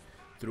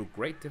 Through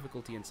great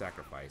difficulty and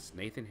sacrifice,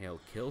 Nathan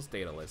Hale kills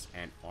Daedalus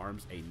and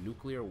arms a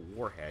nuclear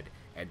warhead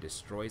and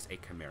destroys a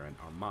Chimeran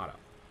armada.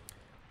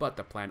 But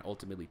the plan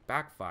ultimately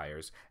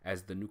backfires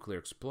as the nuclear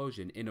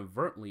explosion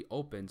inadvertently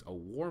opens a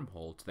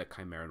wormhole to the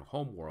Chimeran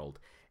homeworld,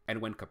 and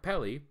when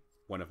Capelli,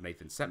 one of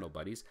Nathan's Sentinel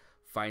buddies,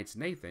 finds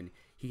Nathan,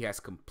 he has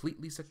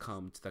completely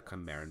succumbed to the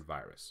Chimeran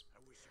virus.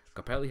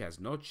 Capelli has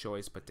no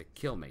choice but to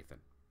kill Nathan.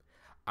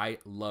 I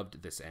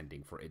loved this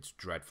ending for its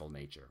dreadful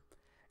nature.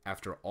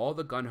 After all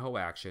the gung-ho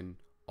action,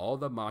 all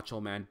the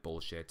Macho Man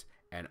bullshit,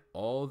 and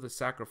all the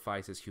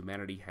sacrifices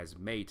humanity has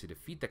made to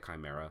defeat the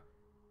Chimera,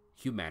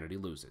 humanity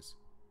loses.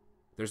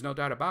 There's no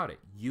doubt about it.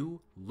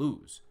 You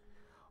lose.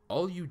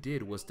 All you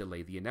did was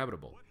delay the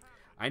inevitable.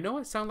 I know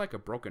I sound like a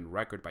broken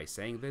record by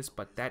saying this,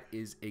 but that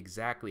is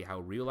exactly how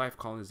real-life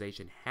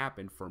colonization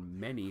happened for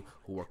many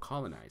who were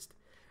colonized.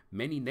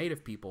 Many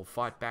native people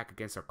fought back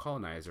against their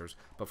colonizers,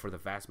 but for the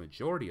vast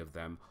majority of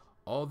them,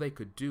 all they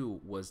could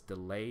do was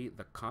delay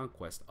the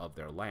conquest of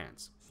their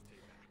lands.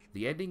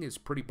 The ending is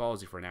pretty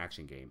ballsy for an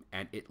action game,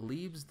 and it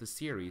leaves the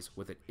series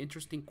with an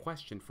interesting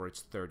question for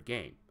its third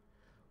game.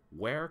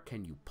 Where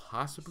can you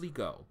possibly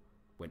go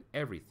when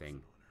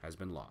everything has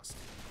been lost?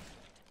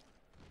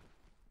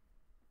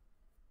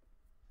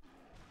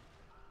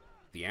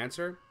 The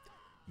answer?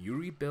 You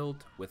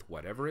rebuild with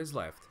whatever is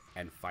left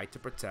and fight to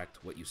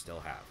protect what you still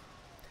have.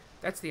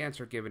 That's the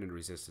answer given in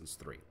Resistance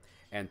 3.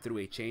 And through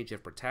a change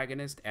of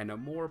protagonist and a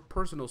more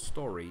personal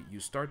story, you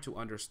start to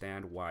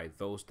understand why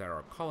those that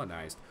are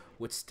colonized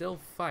would still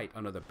fight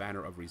under the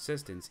banner of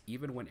resistance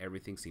even when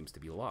everything seems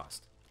to be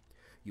lost.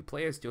 You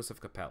play as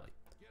Joseph Capelli,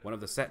 one of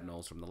the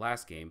Sentinels from the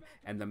last game,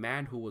 and the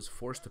man who was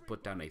forced to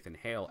put down Nathan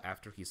Hale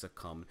after he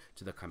succumbed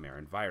to the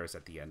Chimeran virus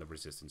at the end of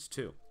Resistance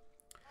 2.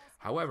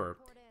 However,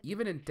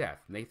 even in death,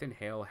 Nathan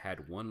Hale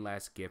had one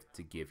last gift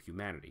to give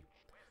humanity.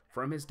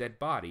 From his dead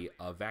body,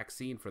 a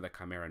vaccine for the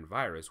Chimeran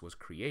virus was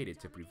created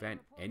to prevent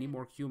any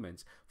more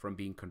humans from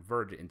being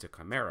converted into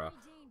Chimera,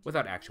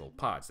 without actual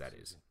pods, that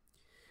is.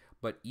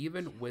 But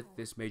even with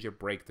this major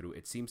breakthrough,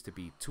 it seems to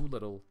be too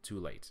little,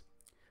 too late.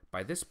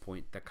 By this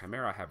point, the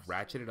Chimera have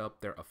ratcheted up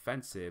their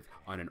offensive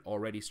on an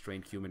already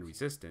strained human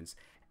resistance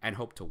and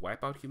hope to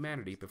wipe out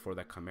humanity before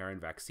the Chimeran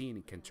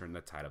vaccine can turn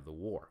the tide of the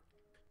war.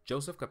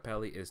 Joseph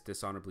Capelli is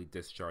dishonorably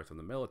discharged from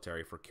the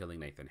military for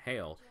killing Nathan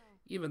Hale,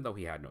 even though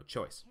he had no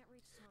choice.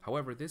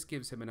 However, this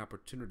gives him an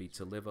opportunity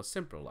to live a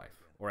simpler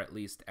life, or at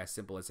least as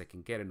simple as it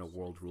can get in a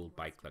world ruled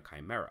by the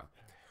Chimera.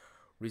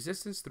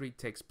 Resistance 3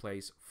 takes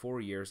place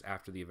 4 years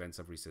after the events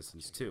of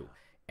Resistance 2,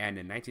 and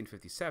in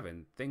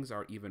 1957, things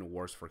are even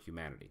worse for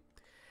humanity.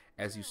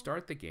 As you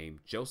start the game,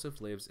 Joseph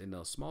lives in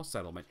a small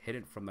settlement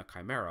hidden from the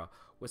Chimera,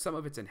 with some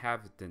of its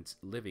inhabitants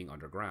living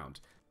underground.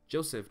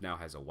 Joseph now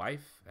has a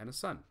wife and a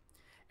son,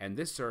 and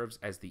this serves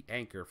as the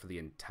anchor for the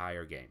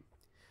entire game.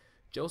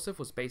 Joseph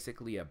was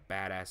basically a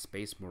badass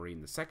space marine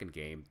in the second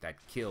game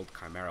that killed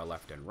Chimera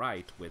left and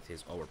right with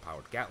his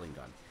overpowered Gatling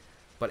gun,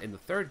 but in the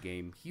third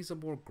game, he's a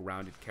more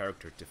grounded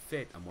character to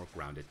fit a more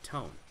grounded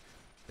tone.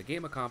 The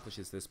game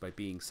accomplishes this by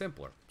being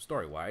simpler,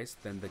 story-wise,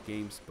 than the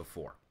games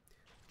before.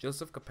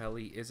 Joseph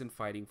Capelli isn't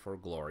fighting for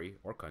glory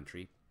or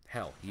country.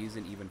 Hell, he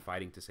isn't even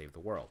fighting to save the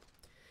world.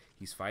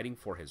 He's fighting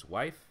for his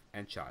wife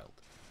and child,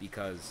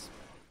 because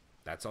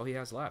that's all he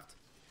has left.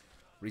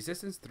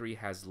 Resistance 3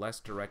 has less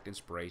direct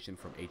inspiration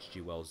from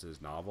H.G. Wells'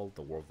 novel,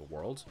 The War of the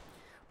Worlds,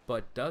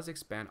 but does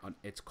expand on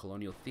its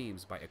colonial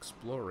themes by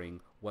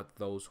exploring what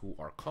those who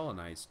are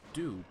colonized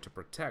do to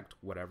protect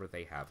whatever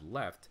they have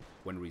left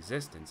when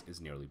resistance is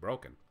nearly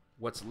broken.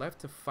 What's left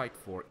to fight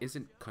for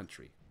isn't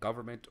country,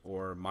 government,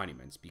 or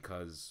monuments,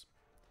 because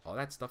all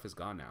that stuff is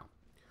gone now.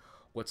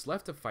 What's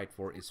left to fight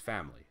for is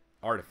family,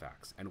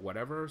 artifacts, and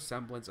whatever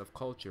semblance of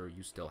culture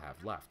you still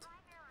have left.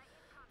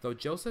 Though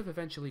Joseph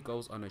eventually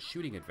goes on a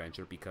shooting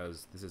adventure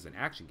because this is an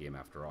action game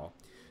after all,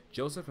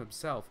 Joseph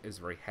himself is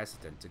very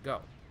hesitant to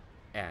go.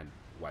 And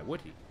why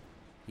would he?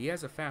 He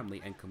has a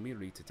family and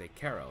community to take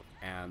care of,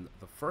 and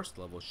the first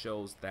level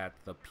shows that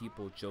the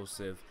people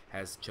Joseph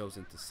has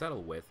chosen to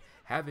settle with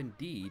have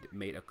indeed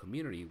made a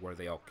community where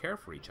they all care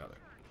for each other.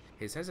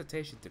 His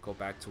hesitation to go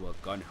back to a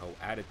gun-ho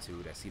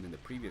attitude as seen in the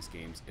previous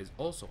games is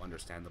also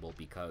understandable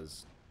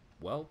because,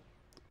 well,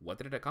 what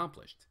did it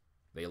accomplish?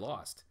 They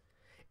lost.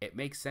 It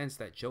makes sense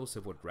that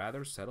Joseph would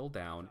rather settle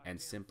down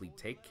and simply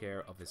take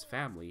care of his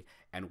family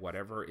and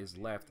whatever is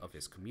left of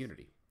his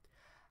community.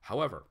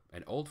 However,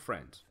 an old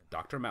friend,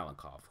 Dr.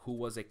 Malenkov, who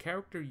was a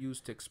character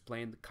used to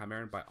explain the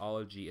Chimeran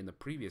biology in the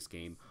previous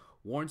game,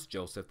 warns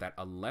Joseph that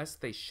unless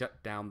they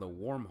shut down the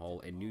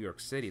wormhole in New York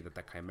City that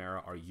the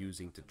Chimera are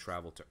using to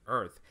travel to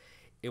Earth,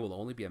 it will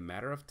only be a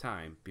matter of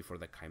time before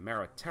the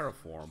Chimera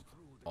terraform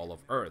all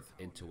of Earth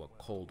into a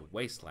cold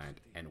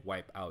wasteland and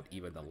wipe out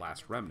even the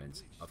last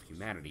remnants of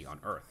humanity on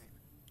Earth.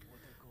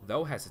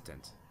 Though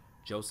hesitant,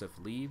 Joseph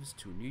leaves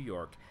to New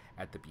York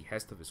at the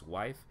behest of his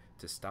wife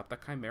to stop the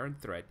Chimeran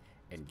threat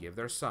and give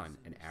their son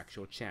an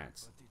actual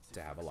chance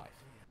to have a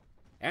life.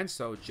 And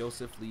so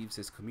Joseph leaves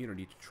his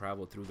community to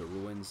travel through the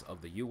ruins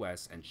of the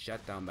US and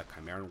shut down the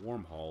Chimeran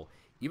wormhole.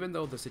 Even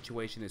though the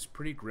situation is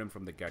pretty grim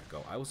from the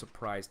get-go, I was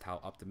surprised how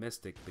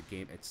optimistic the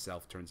game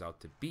itself turns out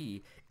to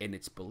be in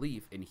its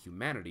belief in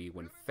humanity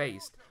when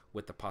faced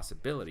with the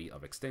possibility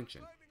of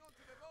extinction.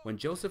 When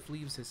Joseph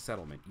leaves his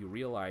settlement, you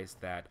realize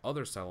that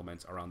other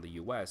settlements around the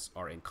US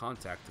are in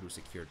contact through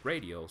secured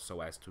radio so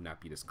as to not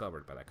be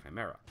discovered by the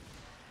Chimera.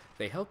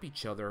 They help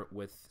each other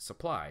with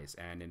supplies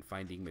and in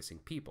finding missing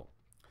people.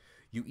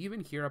 You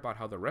even hear about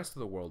how the rest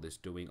of the world is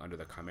doing under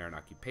the Chimeran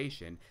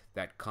occupation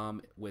that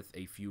come with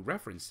a few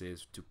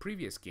references to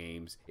previous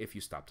games if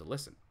you stop to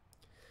listen.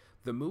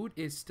 The mood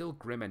is still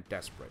grim and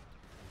desperate,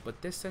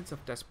 but this sense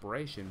of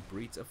desperation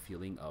breeds a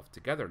feeling of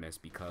togetherness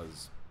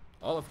because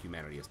all of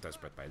humanity is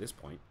desperate by this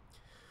point.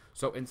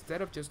 So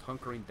instead of just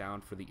hunkering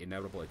down for the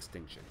inevitable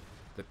extinction,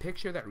 the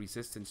picture that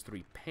Resistance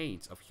 3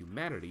 paints of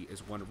humanity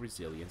is one of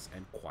resilience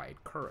and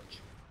quiet courage.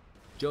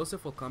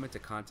 Joseph will come into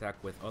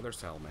contact with other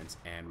settlements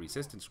and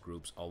resistance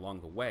groups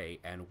along the way,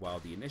 and while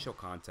the initial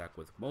contact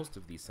with most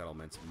of these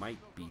settlements might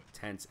be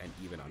tense and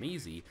even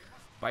uneasy,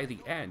 by the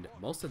end,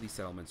 most of these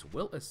settlements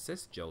will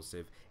assist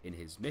Joseph in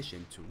his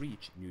mission to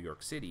reach New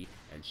York City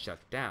and shut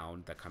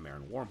down the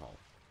Chimeran wormhole.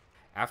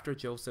 After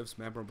Joseph's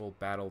memorable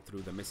battle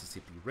through the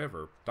Mississippi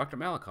River, Dr.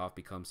 Malenkov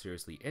becomes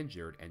seriously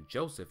injured and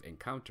Joseph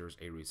encounters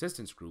a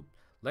resistance group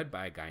led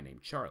by a guy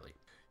named Charlie.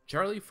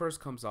 Charlie first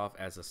comes off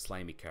as a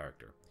slimy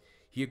character.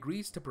 He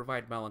agrees to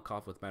provide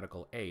Malenkov with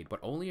medical aid, but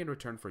only in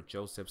return for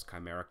Joseph's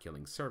chimera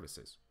killing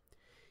services.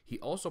 He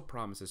also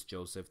promises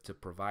Joseph to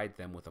provide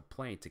them with a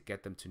plane to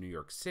get them to New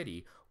York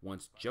City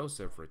once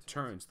Joseph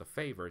returns the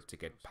favor to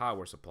get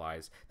power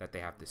supplies that they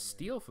have to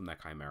steal from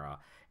that chimera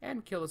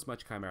and kill as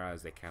much chimera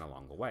as they can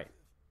along the way.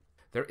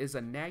 There is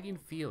a nagging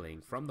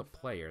feeling from the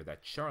player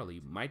that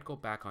Charlie might go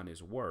back on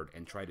his word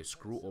and try to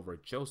screw over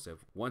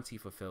Joseph once he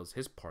fulfills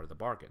his part of the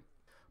bargain.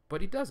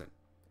 But he doesn't.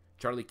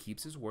 Charlie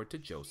keeps his word to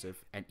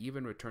Joseph and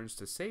even returns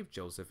to save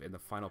Joseph in the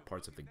final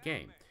parts of the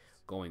game,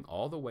 going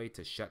all the way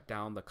to shut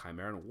down the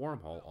Chimeran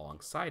wormhole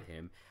alongside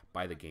him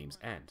by the game's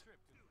end.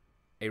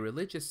 A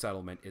religious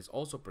settlement is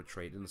also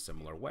portrayed in a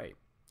similar way.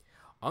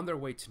 On their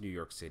way to New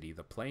York City,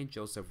 the plane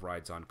Joseph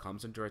rides on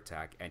comes under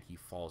attack and he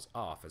falls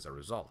off as a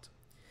result.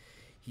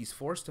 He's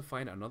forced to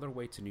find another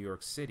way to New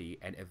York City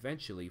and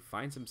eventually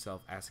finds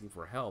himself asking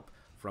for help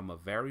from a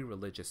very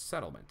religious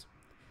settlement.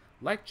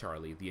 Like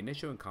Charlie, the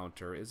initial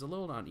encounter is a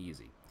little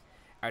uneasy.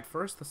 At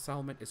first, the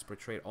settlement is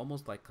portrayed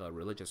almost like a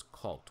religious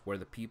cult, where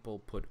the people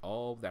put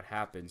all that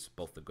happens,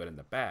 both the good and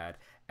the bad,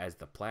 as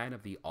the plan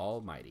of the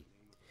Almighty.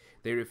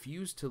 They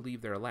refuse to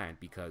leave their land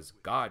because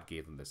God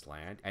gave them this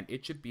land, and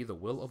it should be the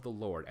will of the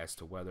Lord as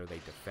to whether they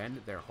defend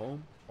their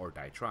home or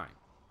die trying.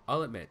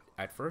 I'll admit,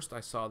 at first I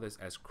saw this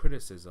as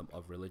criticism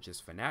of religious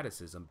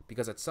fanaticism,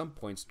 because at some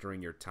points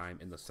during your time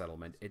in the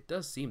settlement, it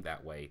does seem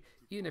that way,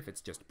 even if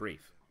it's just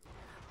brief.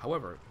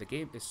 However, the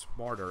game is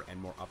smarter and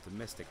more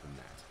optimistic than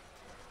that.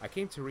 I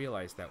came to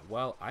realize that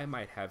while I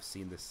might have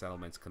seen the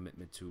settlement's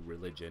commitment to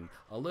religion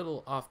a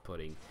little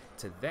off-putting,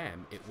 to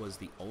them it was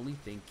the only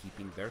thing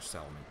keeping their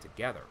settlement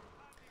together.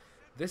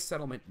 This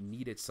settlement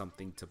needed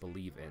something to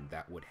believe in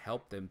that would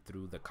help them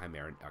through the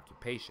Chimeran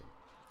occupation.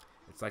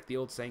 It's like the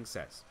old saying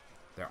says,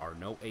 there are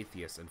no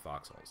atheists in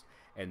foxholes,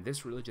 and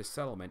this religious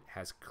settlement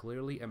has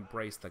clearly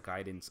embraced the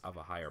guidance of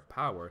a higher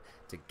power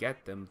to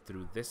get them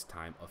through this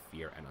time of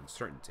fear and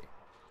uncertainty.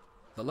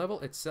 The level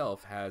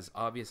itself has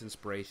obvious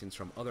inspirations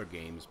from other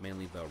games,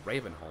 mainly the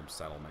Ravenholm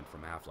settlement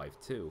from Half-Life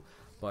 2,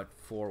 but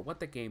for what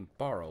the game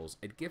borrows,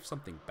 it gives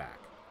something back.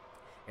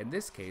 In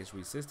this case,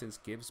 Resistance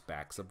gives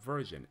back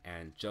Subversion,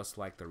 and just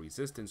like the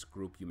Resistance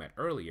group you met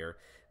earlier,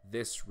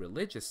 this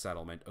religious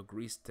settlement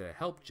agrees to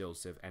help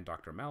Joseph and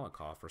Dr.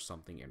 Malenkov for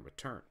something in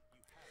return.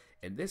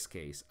 In this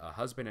case, a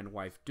husband and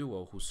wife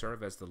duo who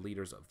serve as the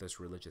leaders of this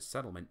religious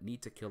settlement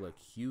need to kill a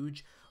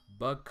huge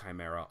bug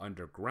chimera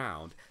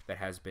underground that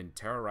has been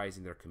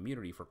terrorizing their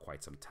community for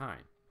quite some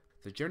time.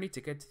 The journey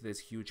to get to this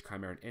huge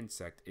chimeran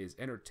insect is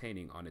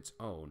entertaining on its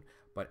own,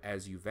 but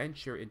as you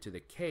venture into the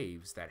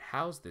caves that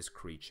house this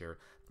creature,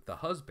 the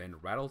husband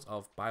rattles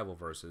off Bible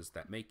verses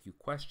that make you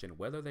question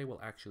whether they will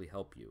actually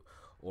help you,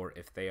 or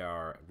if they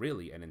are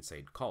really an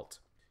insane cult.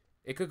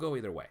 It could go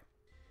either way.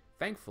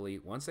 Thankfully,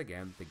 once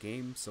again, the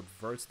game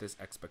subverts this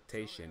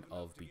expectation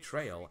of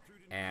betrayal,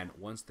 and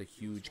once the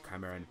huge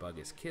Chimeran bug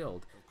is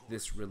killed,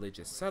 this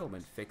religious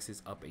settlement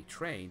fixes up a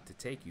train to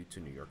take you to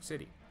New York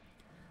City.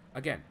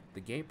 Again, the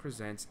game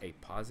presents a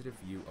positive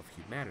view of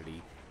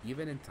humanity,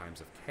 even in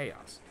times of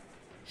chaos.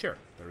 Sure,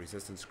 the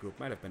Resistance group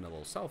might have been a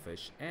little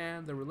selfish,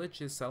 and the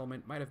religious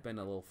settlement might have been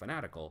a little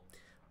fanatical,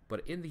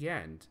 but in the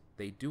end,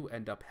 they do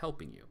end up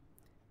helping you.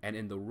 And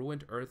in the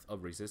ruined Earth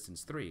of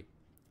Resistance 3,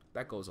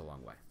 that goes a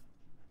long way.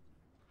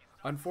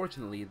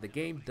 Unfortunately, the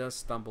game does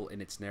stumble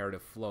in its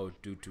narrative flow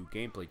due to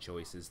gameplay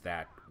choices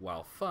that,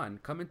 while fun,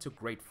 come into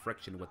great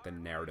friction with the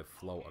narrative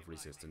flow of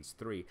Resistance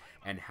 3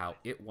 and how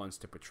it wants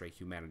to portray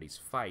humanity's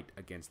fight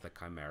against the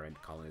Chimeran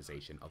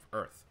colonization of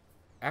Earth.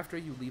 After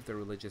you leave the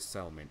religious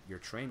settlement, your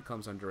train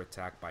comes under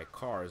attack by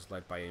cars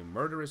led by a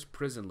murderous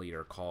prison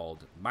leader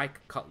called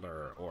Mike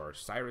Cutler or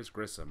Cyrus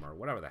Grissom or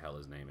whatever the hell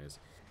his name is.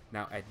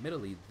 Now,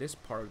 admittedly, this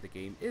part of the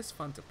game is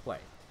fun to play.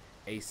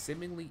 A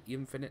seemingly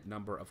infinite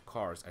number of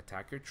cars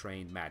attack your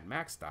train Mad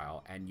Max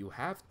style, and you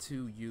have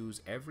to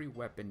use every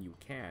weapon you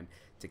can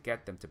to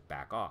get them to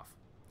back off.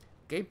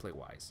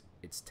 Gameplay-wise,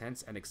 it's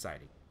tense and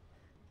exciting.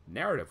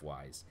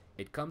 Narrative-wise,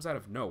 it comes out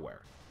of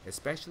nowhere,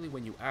 especially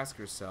when you ask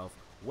yourself,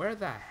 where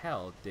the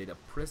hell did a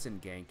prison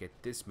gang get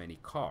this many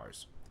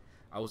cars?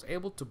 I was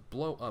able to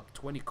blow up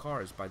 20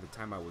 cars by the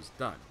time I was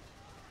done.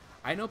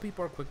 I know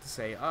people are quick to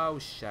say, oh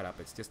shut up,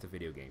 it's just a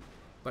video game.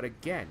 But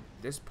again,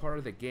 this part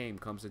of the game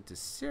comes into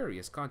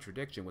serious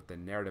contradiction with the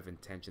narrative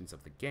intentions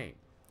of the game.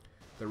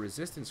 The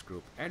Resistance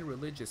group and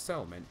religious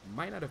settlement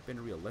might not have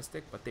been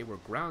realistic, but they were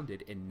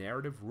grounded in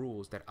narrative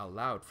rules that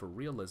allowed for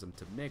realism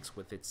to mix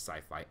with its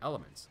sci-fi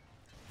elements.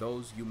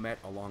 Those you met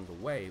along the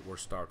way were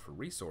starved for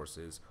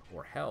resources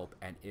or help,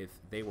 and if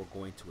they were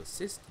going to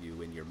assist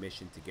you in your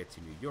mission to get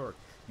to New York,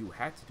 you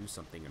had to do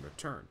something in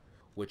return,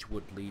 which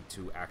would lead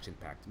to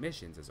action-packed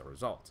missions as a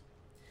result.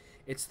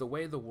 It's the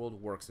way the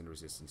world works in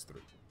Resistance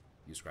 3.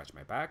 You scratch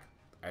my back,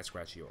 I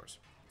scratch yours.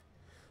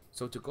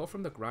 So to go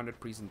from the grounded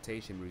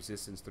presentation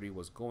Resistance 3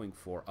 was going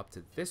for up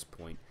to this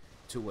point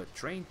to a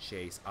train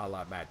chase a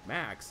la Mad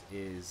Max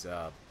is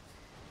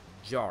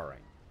jarring.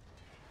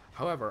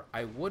 However,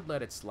 I would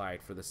let it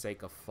slide for the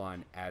sake of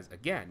fun as,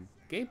 again,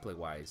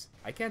 gameplay-wise,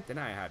 I can't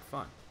deny I had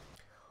fun.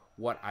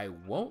 What I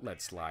won't let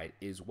slide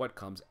is what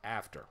comes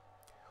after.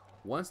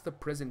 Once the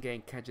prison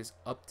gang catches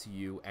up to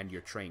you and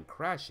your train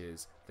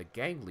crashes, the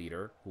gang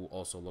leader, who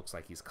also looks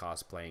like he's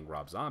cosplaying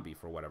Rob Zombie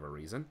for whatever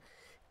reason,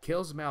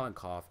 kills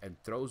Malenkov and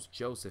throws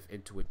Joseph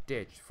into a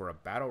ditch for a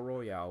battle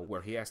royale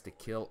where he has to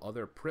kill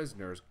other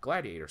prisoners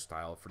gladiator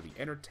style for the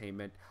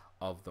entertainment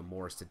of the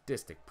more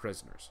sadistic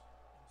prisoners.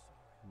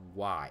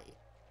 Why?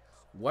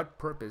 What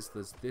purpose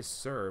does this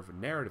serve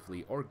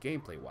narratively or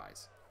gameplay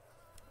wise?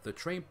 The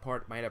train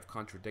part might have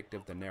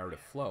contradicted the narrative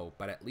flow,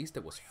 but at least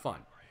it was fun.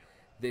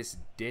 This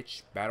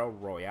ditch battle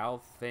royale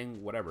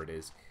thing, whatever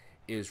it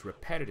is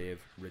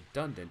repetitive,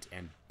 redundant,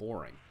 and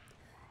boring.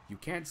 You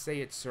can't say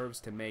it serves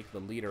to make the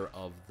leader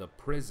of the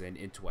prison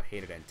into a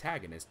hated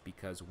antagonist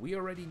because we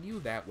already knew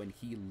that when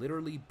he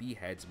literally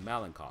beheads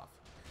Malenkov.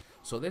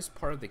 So this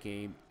part of the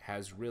game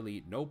has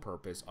really no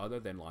purpose other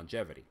than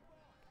longevity.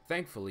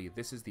 Thankfully,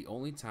 this is the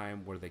only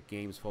time where the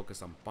game's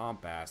focus on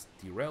bombast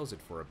derails it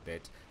for a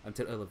bit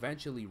until it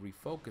eventually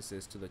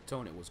refocuses to the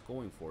tone it was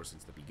going for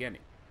since the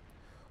beginning.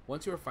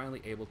 Once you are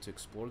finally able to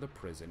explore the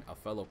prison, a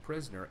fellow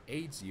prisoner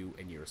aids you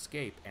in your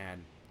escape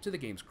and, to the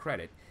game's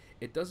credit,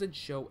 it doesn't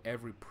show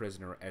every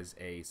prisoner as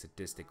a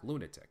sadistic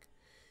lunatic.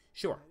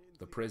 Sure,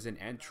 the prison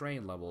and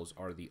train levels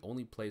are the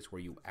only place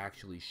where you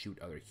actually shoot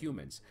other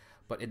humans,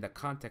 but in the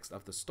context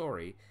of the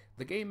story,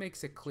 the game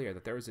makes it clear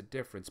that there is a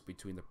difference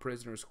between the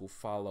prisoners who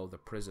follow the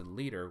prison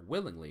leader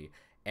willingly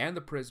and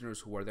the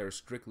prisoners who are there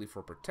strictly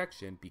for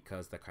protection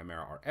because the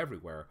Chimera are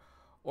everywhere,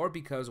 or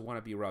because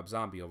wannabe Rob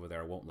Zombie over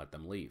there won't let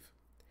them leave.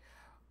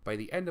 By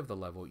the end of the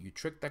level, you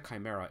trick the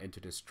Chimera into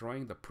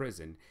destroying the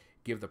prison,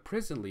 give the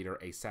prison leader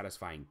a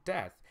satisfying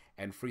death,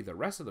 and free the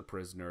rest of the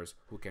prisoners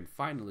who can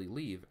finally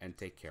leave and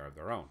take care of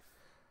their own.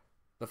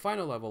 The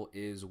final level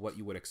is what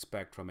you would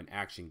expect from an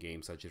action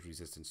game such as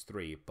Resistance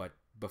 3, but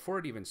before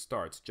it even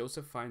starts,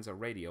 Joseph finds a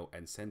radio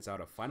and sends out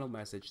a final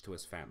message to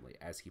his family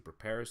as he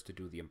prepares to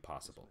do the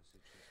impossible.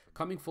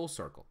 Coming full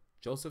circle,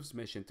 Joseph's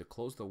mission to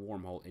close the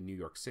wormhole in New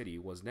York City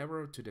was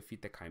never to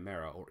defeat the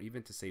Chimera or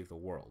even to save the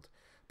world,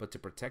 but to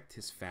protect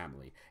his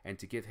family and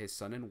to give his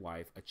son and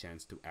wife a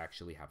chance to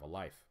actually have a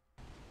life.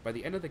 By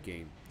the end of the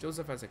game,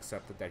 Joseph has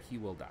accepted that he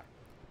will die,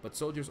 but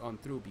soldiers on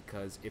through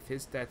because if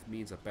his death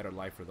means a better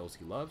life for those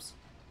he loves,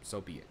 so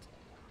be it.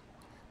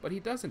 But he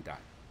doesn't die.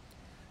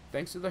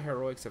 Thanks to the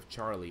heroics of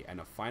Charlie and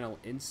a final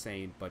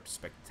insane but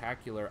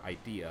spectacular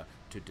idea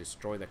to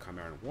destroy the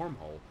Chimeran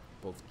wormhole,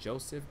 both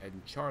Joseph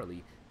and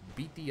Charlie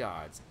beat the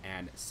odds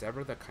and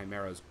sever the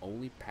Chimera's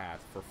only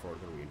path for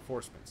further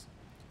reinforcements.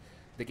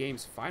 The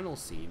game's final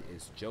scene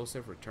is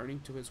Joseph returning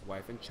to his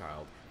wife and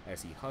child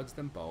as he hugs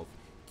them both,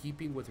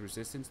 keeping with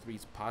Resistance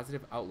 3's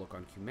positive outlook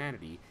on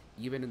humanity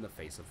even in the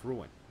face of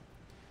ruin.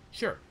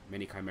 Sure,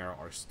 many Chimera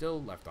are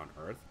still left on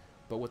Earth,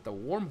 but with the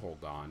wormhole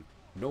gone,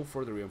 no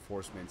further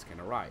reinforcements can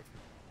arrive,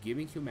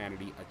 giving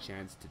humanity a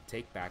chance to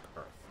take back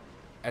Earth.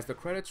 As the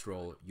credits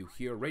roll, you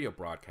hear radio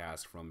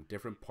broadcasts from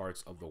different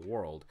parts of the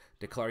world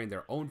declaring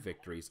their own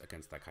victories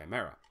against the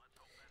Chimera.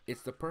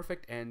 It's the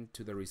perfect end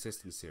to the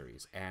Resistance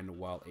series, and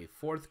while a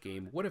fourth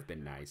game would have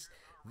been nice,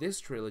 this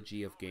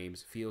trilogy of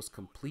games feels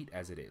complete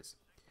as it is.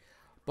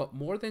 But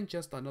more than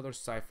just another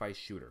sci-fi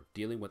shooter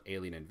dealing with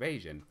alien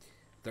invasion,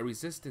 the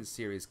Resistance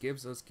series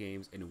gives us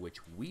games in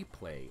which we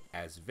play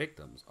as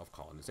victims of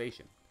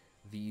colonization.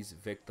 These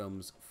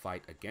victims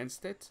fight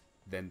against it,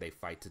 then they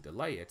fight to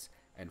delay it,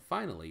 and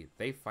finally,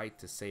 they fight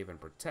to save and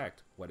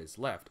protect what is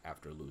left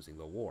after losing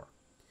the war.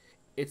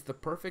 It's the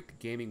perfect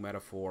gaming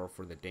metaphor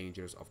for the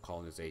dangers of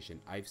colonization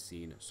I've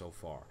seen so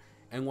far,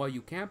 and while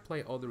you can't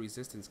play all the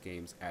Resistance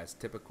games as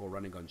typical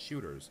run-and-gun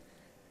shooters,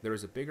 there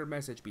is a bigger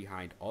message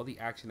behind all the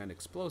action and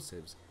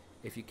explosives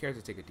if you care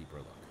to take a deeper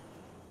look.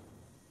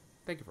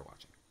 Thank you for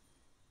watching.